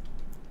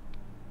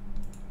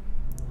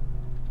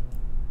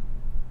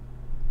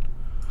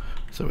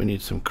 So we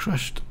need some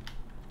crushed.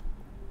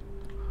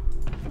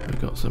 We've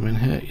got some in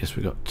here. Yes,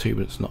 we've got 2,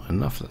 but it's not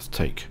enough. Let's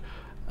take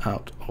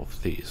out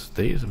of these.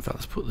 In fact,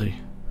 let's put the.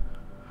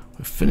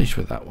 We've finished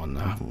with that one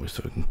now, haven't we?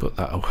 So we can put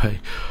that away.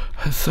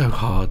 It's so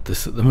hard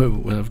this at the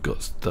moment when I've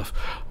got stuff.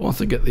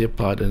 Once I get the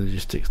applied energy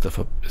stick stuff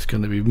up, it's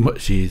going to be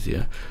much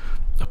easier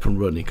up and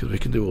running, because we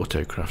can do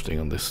auto crafting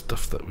on this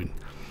stuff that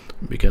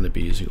we're going to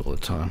be using all the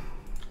time,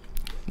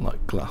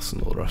 like glass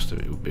and all the rest of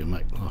it. Would be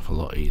make life a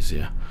lot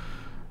easier.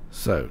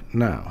 So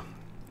now,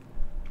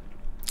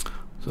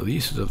 so the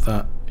uses of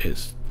that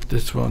is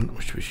this one,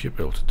 which we should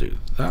be able to do.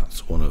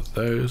 That's one of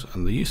those,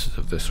 and the uses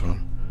of this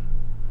one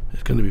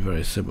is going to be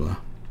very similar.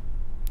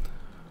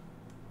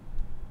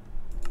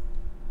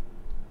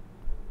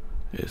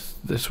 It's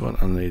this one,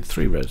 and I need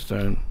 3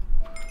 redstone.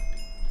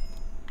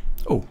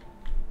 Oh,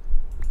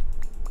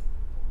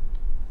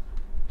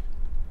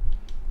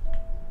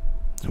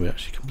 we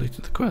actually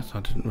completed the quest. I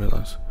didn't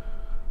realise.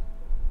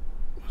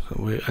 So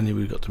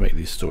we've got to make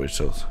these storage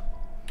cells.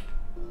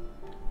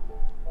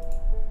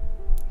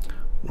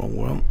 Wrong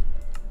one.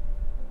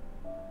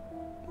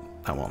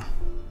 That one.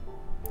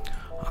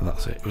 And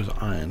that's it. It was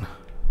iron.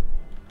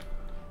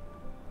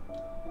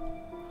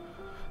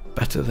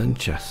 Better than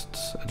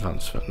chests.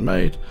 Advancement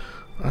made.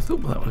 I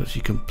thought that was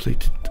actually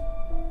completed.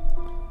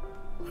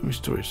 Let me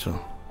storage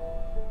cell.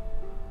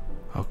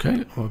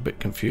 Okay, I'm a bit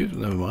confused.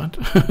 Never mind.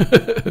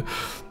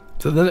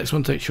 So the next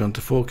one takes you on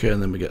to 4K,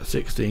 and then we get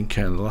 16K,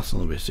 and the last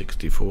one will be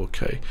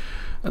 64K.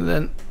 And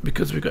then,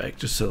 because we've got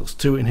extra cells,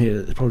 2 in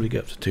here, it'll probably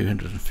get up to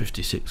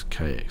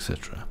 256K,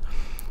 etc.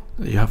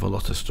 You have a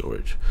lot of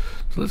storage.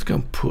 So let's go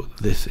and put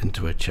this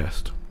into a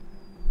chest.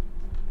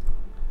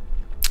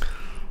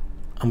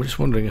 I'm just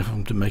wondering if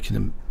I'm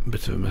making a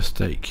bit of a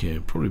mistake here.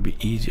 It'd probably be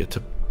easier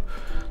to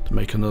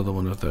make another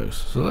one of those.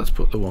 So let's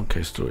put the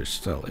 1K storage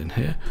cell in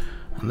here,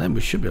 and then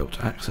we should be able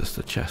to access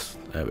the chest.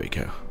 There we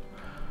go.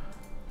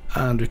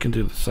 And we can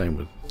do the same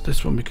with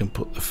this one. We can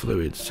put the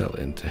fluid cell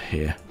into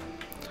here,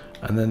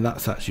 and then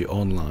that's actually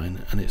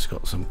online, and it's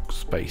got some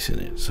space in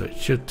it, so it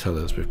should tell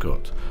us we've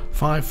got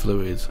 5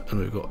 fluids and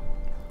we've got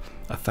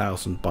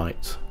 1,000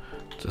 bytes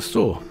to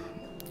store.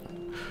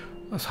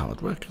 That's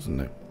hard work, isn't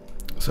it?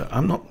 So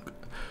I'm not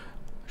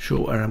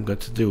sure where I'm going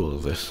to do all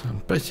of this.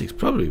 Basically, it's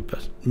probably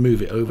best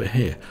move it over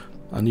here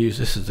and use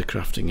this as the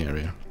crafting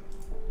area.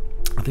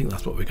 I think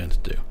that's what we're going to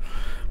do.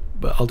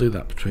 But I'll do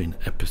that between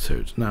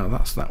episodes. Now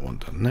that's that one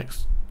done.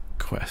 Next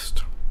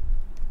quest.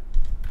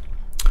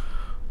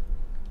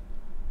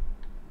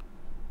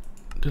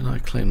 Did I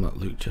claim that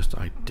loot chest?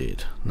 I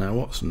did. Now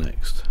what's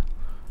next?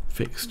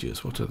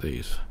 Fixtures. What are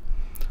these?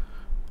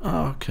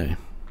 Oh, okay.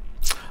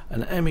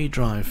 An ME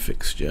drive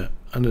fixture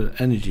and an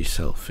energy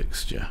cell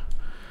fixture.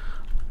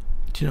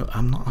 Do you know,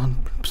 I'm not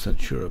 100%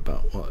 sure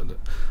about what.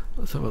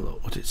 Let's have a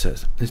look what it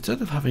says.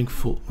 Instead of having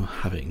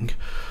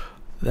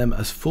them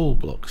as full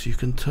blocks, you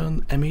can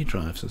turn ME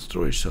drives and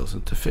storage cells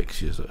into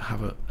fixtures that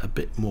have a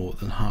bit more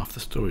than half the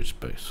storage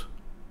space.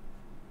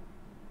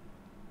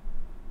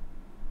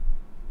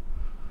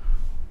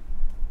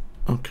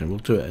 Okay, we'll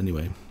do it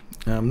anyway.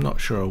 I'm not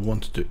sure I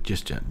want to do it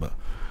just yet, but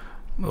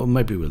well,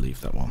 maybe we'll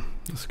leave that one.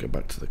 Let's go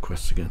back to the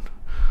quest again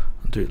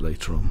and do it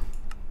later on.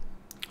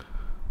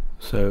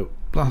 So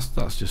blast,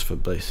 that's just for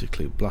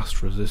basically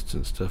blast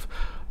resistant stuff.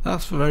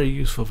 That's very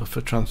useful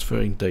for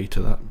transferring data.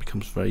 That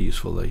becomes very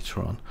useful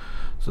later on.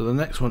 So the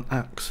next one,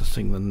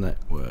 accessing the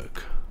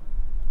network.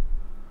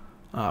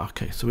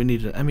 Okay, so we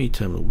need an ME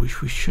terminal,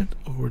 which we should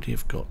already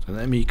have got.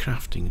 An ME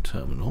crafting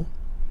terminal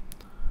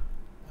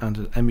and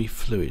an ME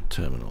fluid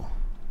terminal.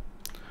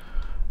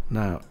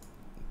 Now,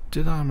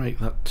 did I make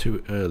that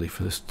too early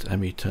for this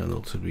ME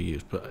terminal to be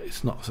used? But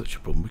it's not such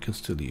a problem, we can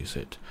still use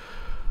it.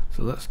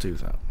 So let's do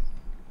that.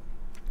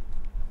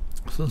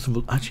 So let's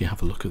actually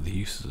have a look at the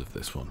uses of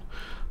this one.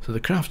 So the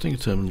crafting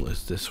terminal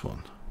is this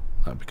one.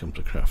 That becomes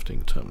a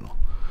crafting terminal.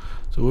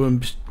 So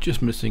we're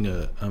just missing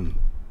a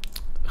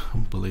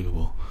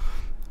unbelievable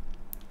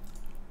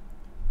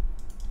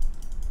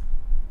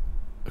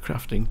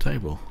crafting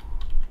table.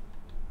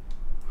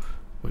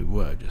 We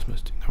were just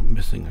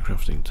missing a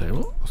crafting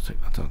table. Let's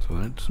take that out of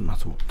there. It doesn't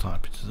matter what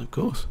type it is, of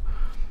course.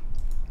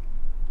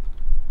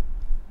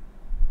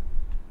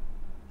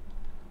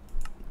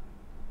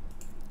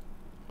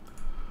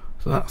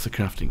 So that's the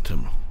crafting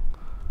terminal.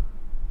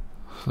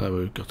 So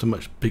we've got a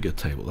much bigger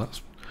table.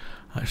 That's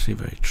actually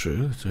very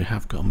true. So we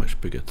have got a much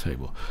bigger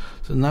table.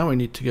 So now we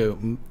need to go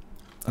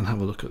and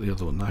have a look at the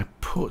other one. Now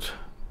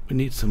we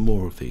need some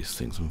more of these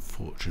things,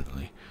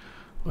 unfortunately.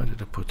 Where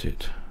did I put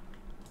it?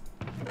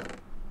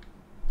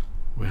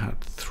 We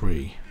had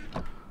 3.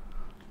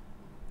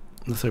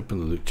 Let's open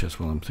the loot chest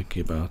while I'm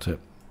thinking about it.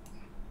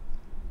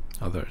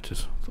 Oh, there it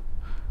is.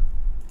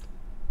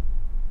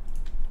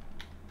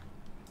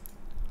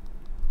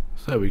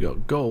 So we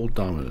got gold,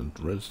 diamond and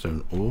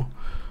redstone ore,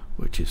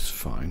 which is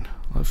fine.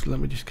 Let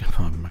me just get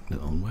my magnet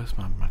on. Where's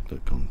my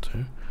magnet gone to?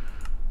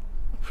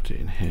 I'll put it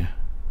in here.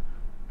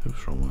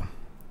 Oops, wrong one.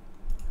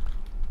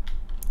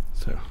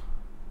 So,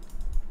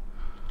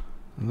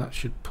 and that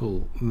should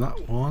pull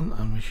that one,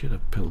 and we should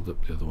have pulled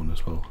up the other one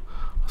as well.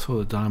 I saw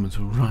the diamonds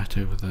were right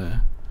over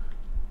there.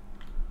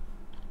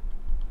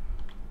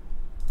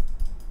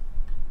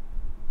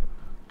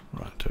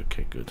 Right,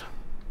 okay, good.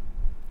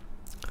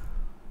 In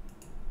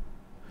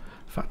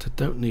fact, I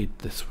don't need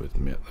this with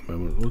me at the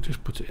moment. We'll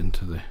just put it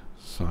into the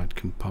side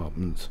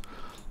compartments.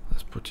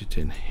 Let's put it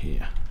in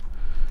here.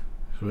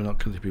 So we're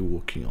not going to be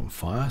walking on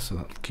fire, so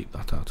that'll keep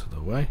that out of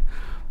the way.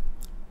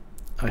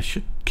 I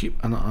should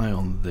keep an eye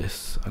on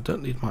this. I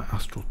don't need my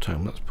astral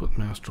tome. Let's put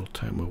my astral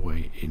tome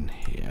away in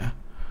here.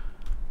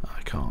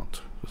 I can't,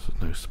 because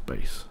there's no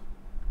space.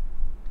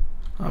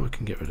 We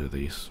can get rid of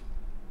these.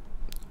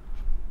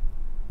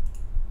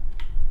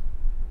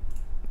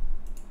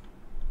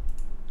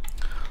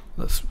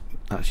 Let's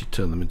actually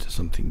turn them into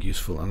something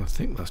useful, and I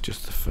think that's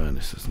just the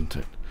furnace, isn't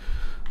it?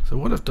 So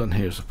what I've done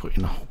here is I've put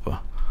in a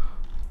hopper,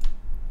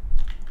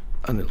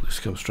 and it'll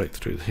just come straight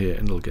through here,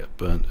 and it'll get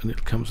burnt, and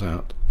it comes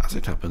out, as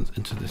it happens,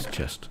 into this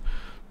chest.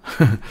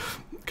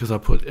 Because I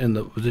put in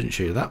I didn't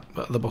show you that,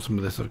 but at the bottom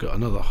of this I've got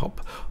another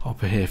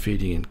hopper here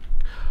feeding in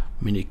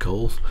mini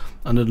coals,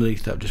 and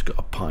underneath that I've just got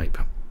a pipe,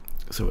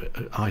 so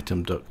an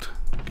item duct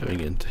going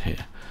into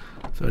here.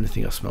 So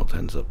anything I smelt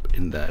ends up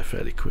in there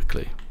fairly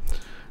quickly.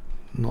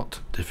 Not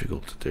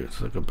difficult to do,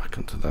 so I'll go back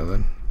onto there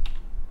then.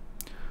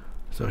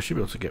 So I should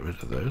be able to get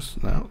rid of those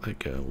now. They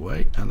go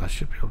away, and I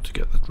should be able to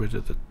get rid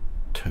of the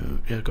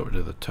tome. Yeah, I got rid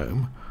of the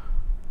tome.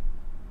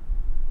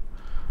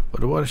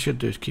 But what I should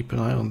do is keep an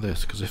eye on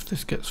this, because if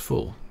this gets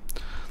full,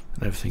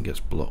 then everything gets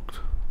blocked.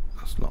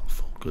 That's not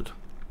full good.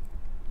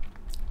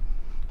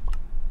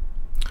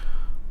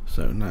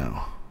 So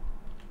now,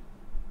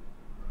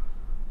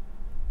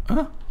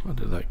 where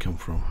did that come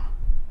from?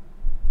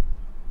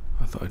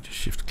 I thought I'd just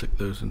shift click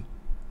those and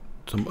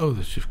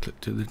the shift click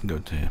didn't go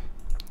into here.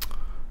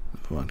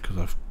 Never mind, because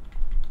I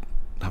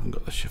haven't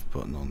got the shift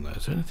button on there.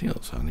 Is there anything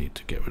else I need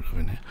to get rid of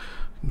in here?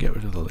 I can get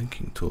rid of the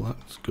linking tool.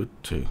 That's good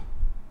too.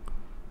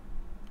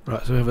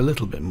 Right, so we have a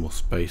little bit more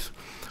space,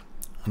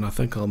 and I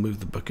think I'll move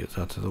the buckets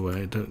out of the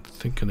way. I don't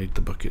think I need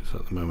the buckets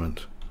at the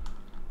moment.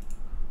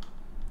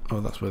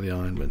 Oh, that's where the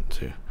iron went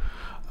to.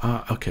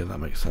 Okay, that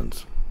makes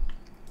sense.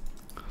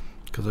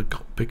 Because I've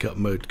got pickup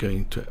mode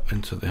going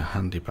into the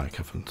handy bag,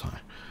 haven't I?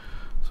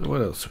 So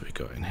what else have we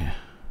got in here?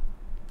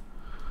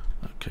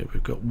 Okay,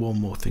 we've got one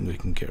more thing we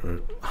can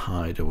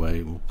hide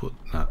away. We'll put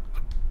that,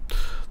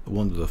 the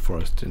Wonder of the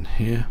Forest, in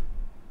here.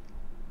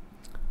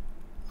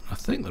 I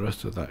think the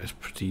rest of that is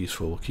pretty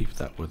useful. We'll keep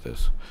that with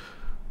us.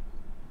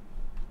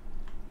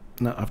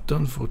 Now I've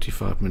done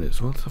 45 minutes,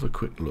 so let's have a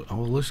quick look. I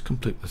will just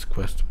complete this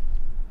quest.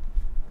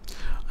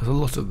 There's a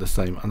lot of the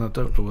same, and I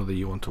don't know whether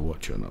you want to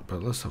watch it or not,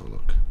 but let's have a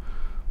look.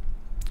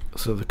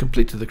 So they've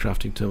completed the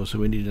crafting terminal, so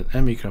we need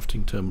an ME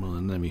crafting terminal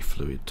and an ME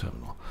fluid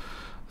terminal.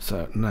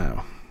 So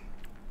now,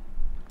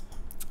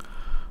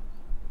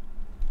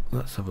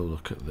 let's have a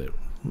look at the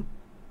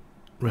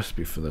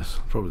recipe for this.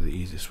 Probably the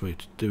easiest way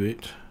to do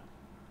it.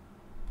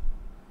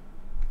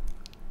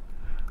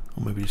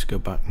 Or maybe just go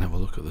back and have a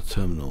look at the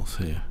terminals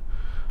here.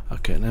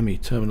 Okay, an ME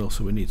terminal,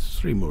 so we need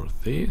 3 more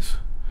of these.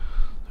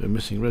 So we're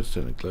missing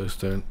redstone and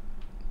glowstone.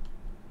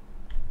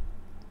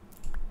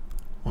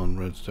 1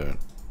 redstone,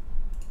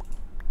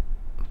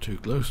 2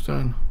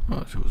 glowstone. Oh,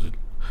 actually,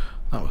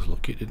 that was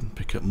lucky, it didn't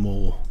pick up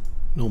more.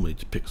 Normally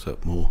it picks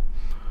up more.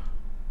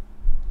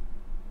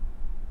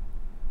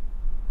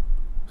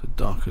 It's a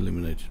dark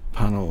illuminated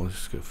panel.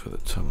 Let's go for the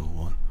terminal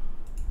one.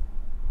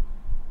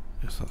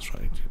 Yes, that's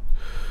right.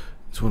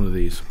 It's one of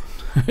these.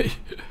 You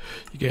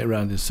get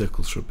around in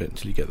circles for a bit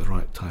until you get the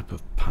right type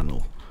of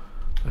panel.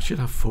 I should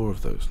have 4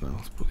 of those now.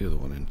 Let's put the other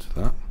one into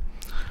that.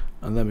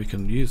 And then we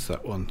can use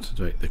that one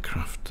to make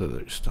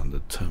the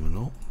standard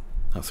terminal.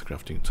 That's the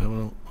crafting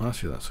terminal.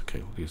 Actually, that's okay.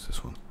 We'll use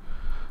this one.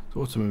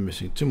 So what am I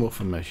missing? 2 more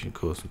formation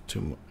cores and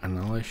 2 more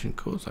annihilation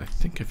cores. I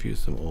think I've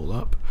used them all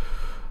up.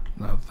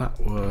 Now that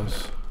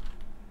was...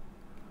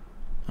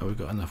 Oh, we've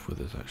got enough with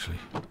us actually.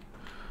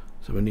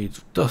 So we need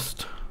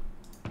dust.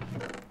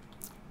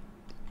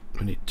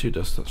 We need 2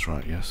 dust, that's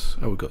right, yes.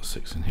 Oh, we've got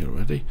 6 in here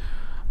already.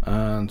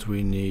 And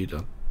we need,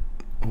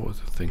 what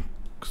was the thing?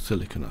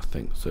 Silicon, I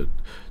think. So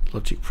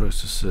logic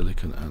process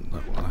silicon and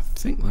that one. I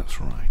think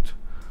that's right.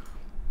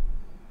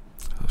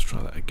 Let's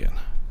try that again.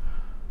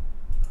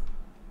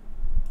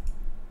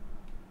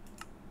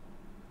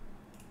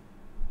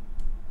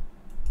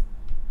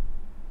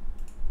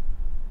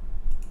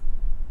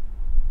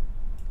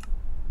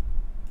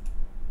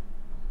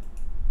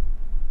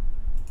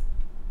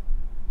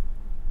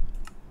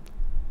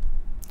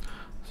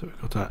 So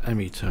we've got our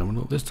ME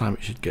terminal. This time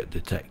it should get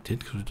detected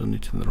because we've done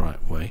it in the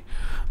right way.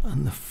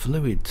 And the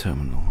fluid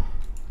terminal.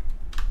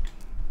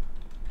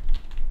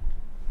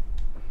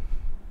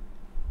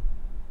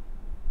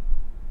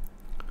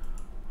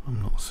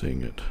 I'm not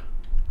seeing it.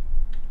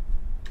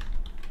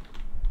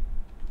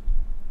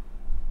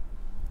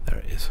 There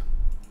it is.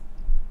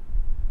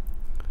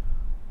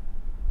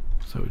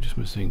 So we're just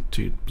missing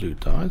 2 blue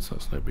dyes.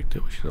 That's no big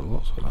deal. We should have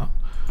lots of that.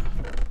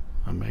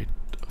 I made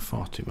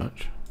far too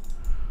much.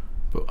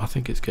 But I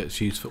think it gets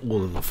used for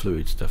all of the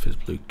fluid stuff. Is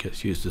blue,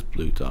 gets used as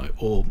blue dye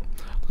or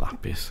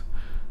lapis.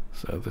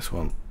 So this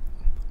one,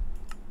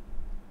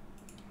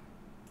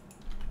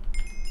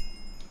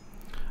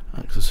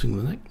 accessing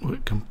the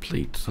network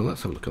complete. So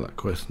let's have a look at that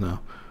quest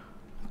now.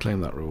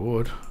 Claim that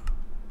reward.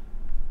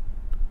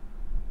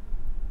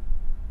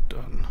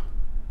 Done.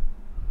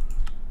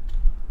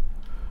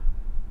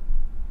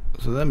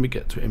 So then we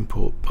get to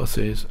import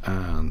buses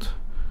and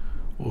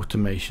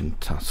automation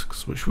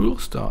tasks, which we'll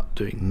start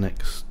doing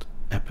next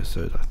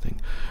episode, I think.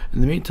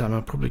 In the meantime,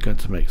 I'm probably going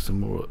to make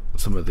some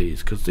of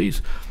these, because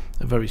these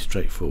are very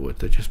straightforward.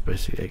 They're just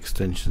basically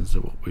extensions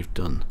of what we've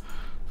done.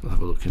 So I'll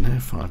have a look in here.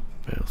 5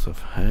 bales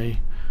of hay.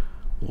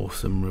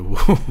 Awesome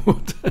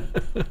reward.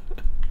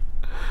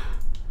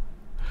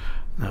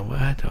 Now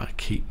where do I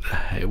keep the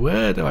hay?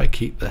 Where do I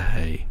keep the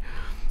hay?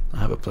 I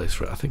have a place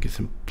for it. I think it's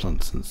in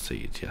plants and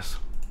seeds, yes.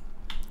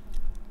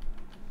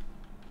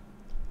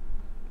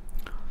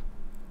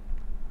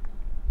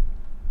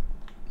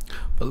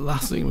 But the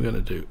last thing we're going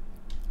to do,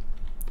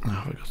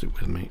 now have I got it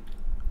with me?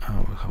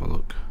 I'll have a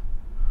look.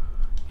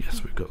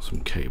 Yes, we've got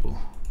some cable.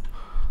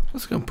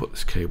 Let's go and put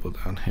this cable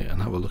down here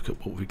and have a look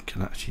at what we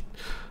can actually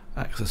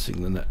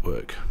accessing the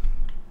network.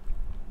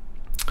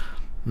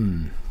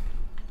 I'm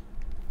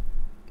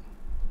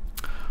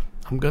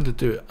going to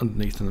do it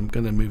underneath and I'm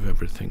going to move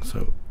everything.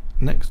 So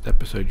next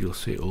episode you'll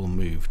see it all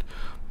moved.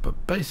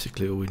 But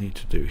basically all we need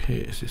to do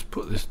here is just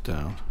put this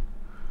down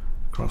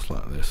across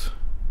like this.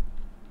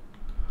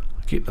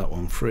 Keep that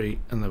one free,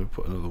 and then we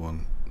put another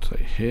one,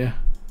 say here,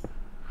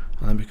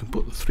 and then we can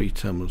put the 3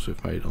 terminals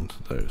we've made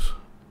onto those.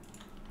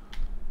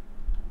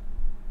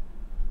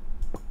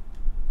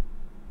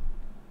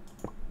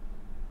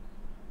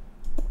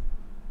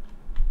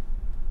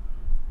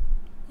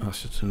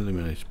 That's just an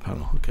illuminated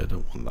panel. Okay, I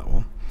don't want that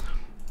one.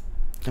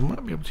 I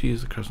might be able to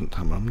use the crescent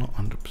hammer. I'm not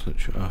 100%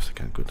 sure. Oh,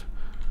 okay, good.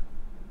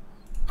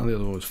 And the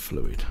other one was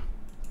fluid.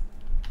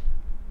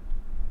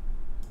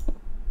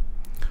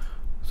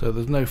 So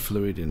there's no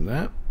fluid in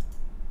there.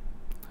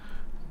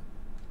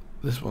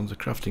 This one's a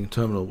crafting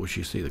terminal, which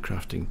you see the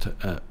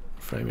crafting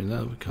frame in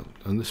there.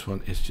 And this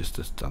one is just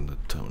a standard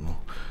terminal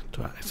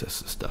to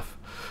access the stuff.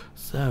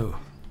 So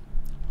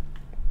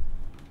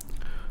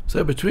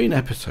between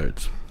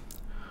episodes,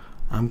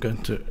 I'm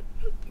going to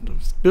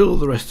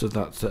build the rest of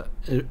that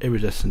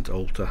iridescent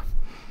altar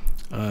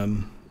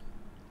and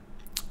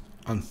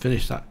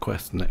finish that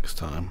quest next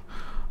time.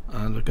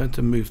 And we're going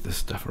to move this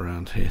stuff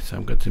around here, so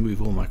I'm going to move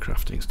all my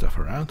crafting stuff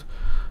around.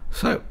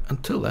 So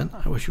until then,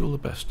 I wish you all the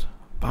best.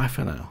 Bye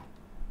for now.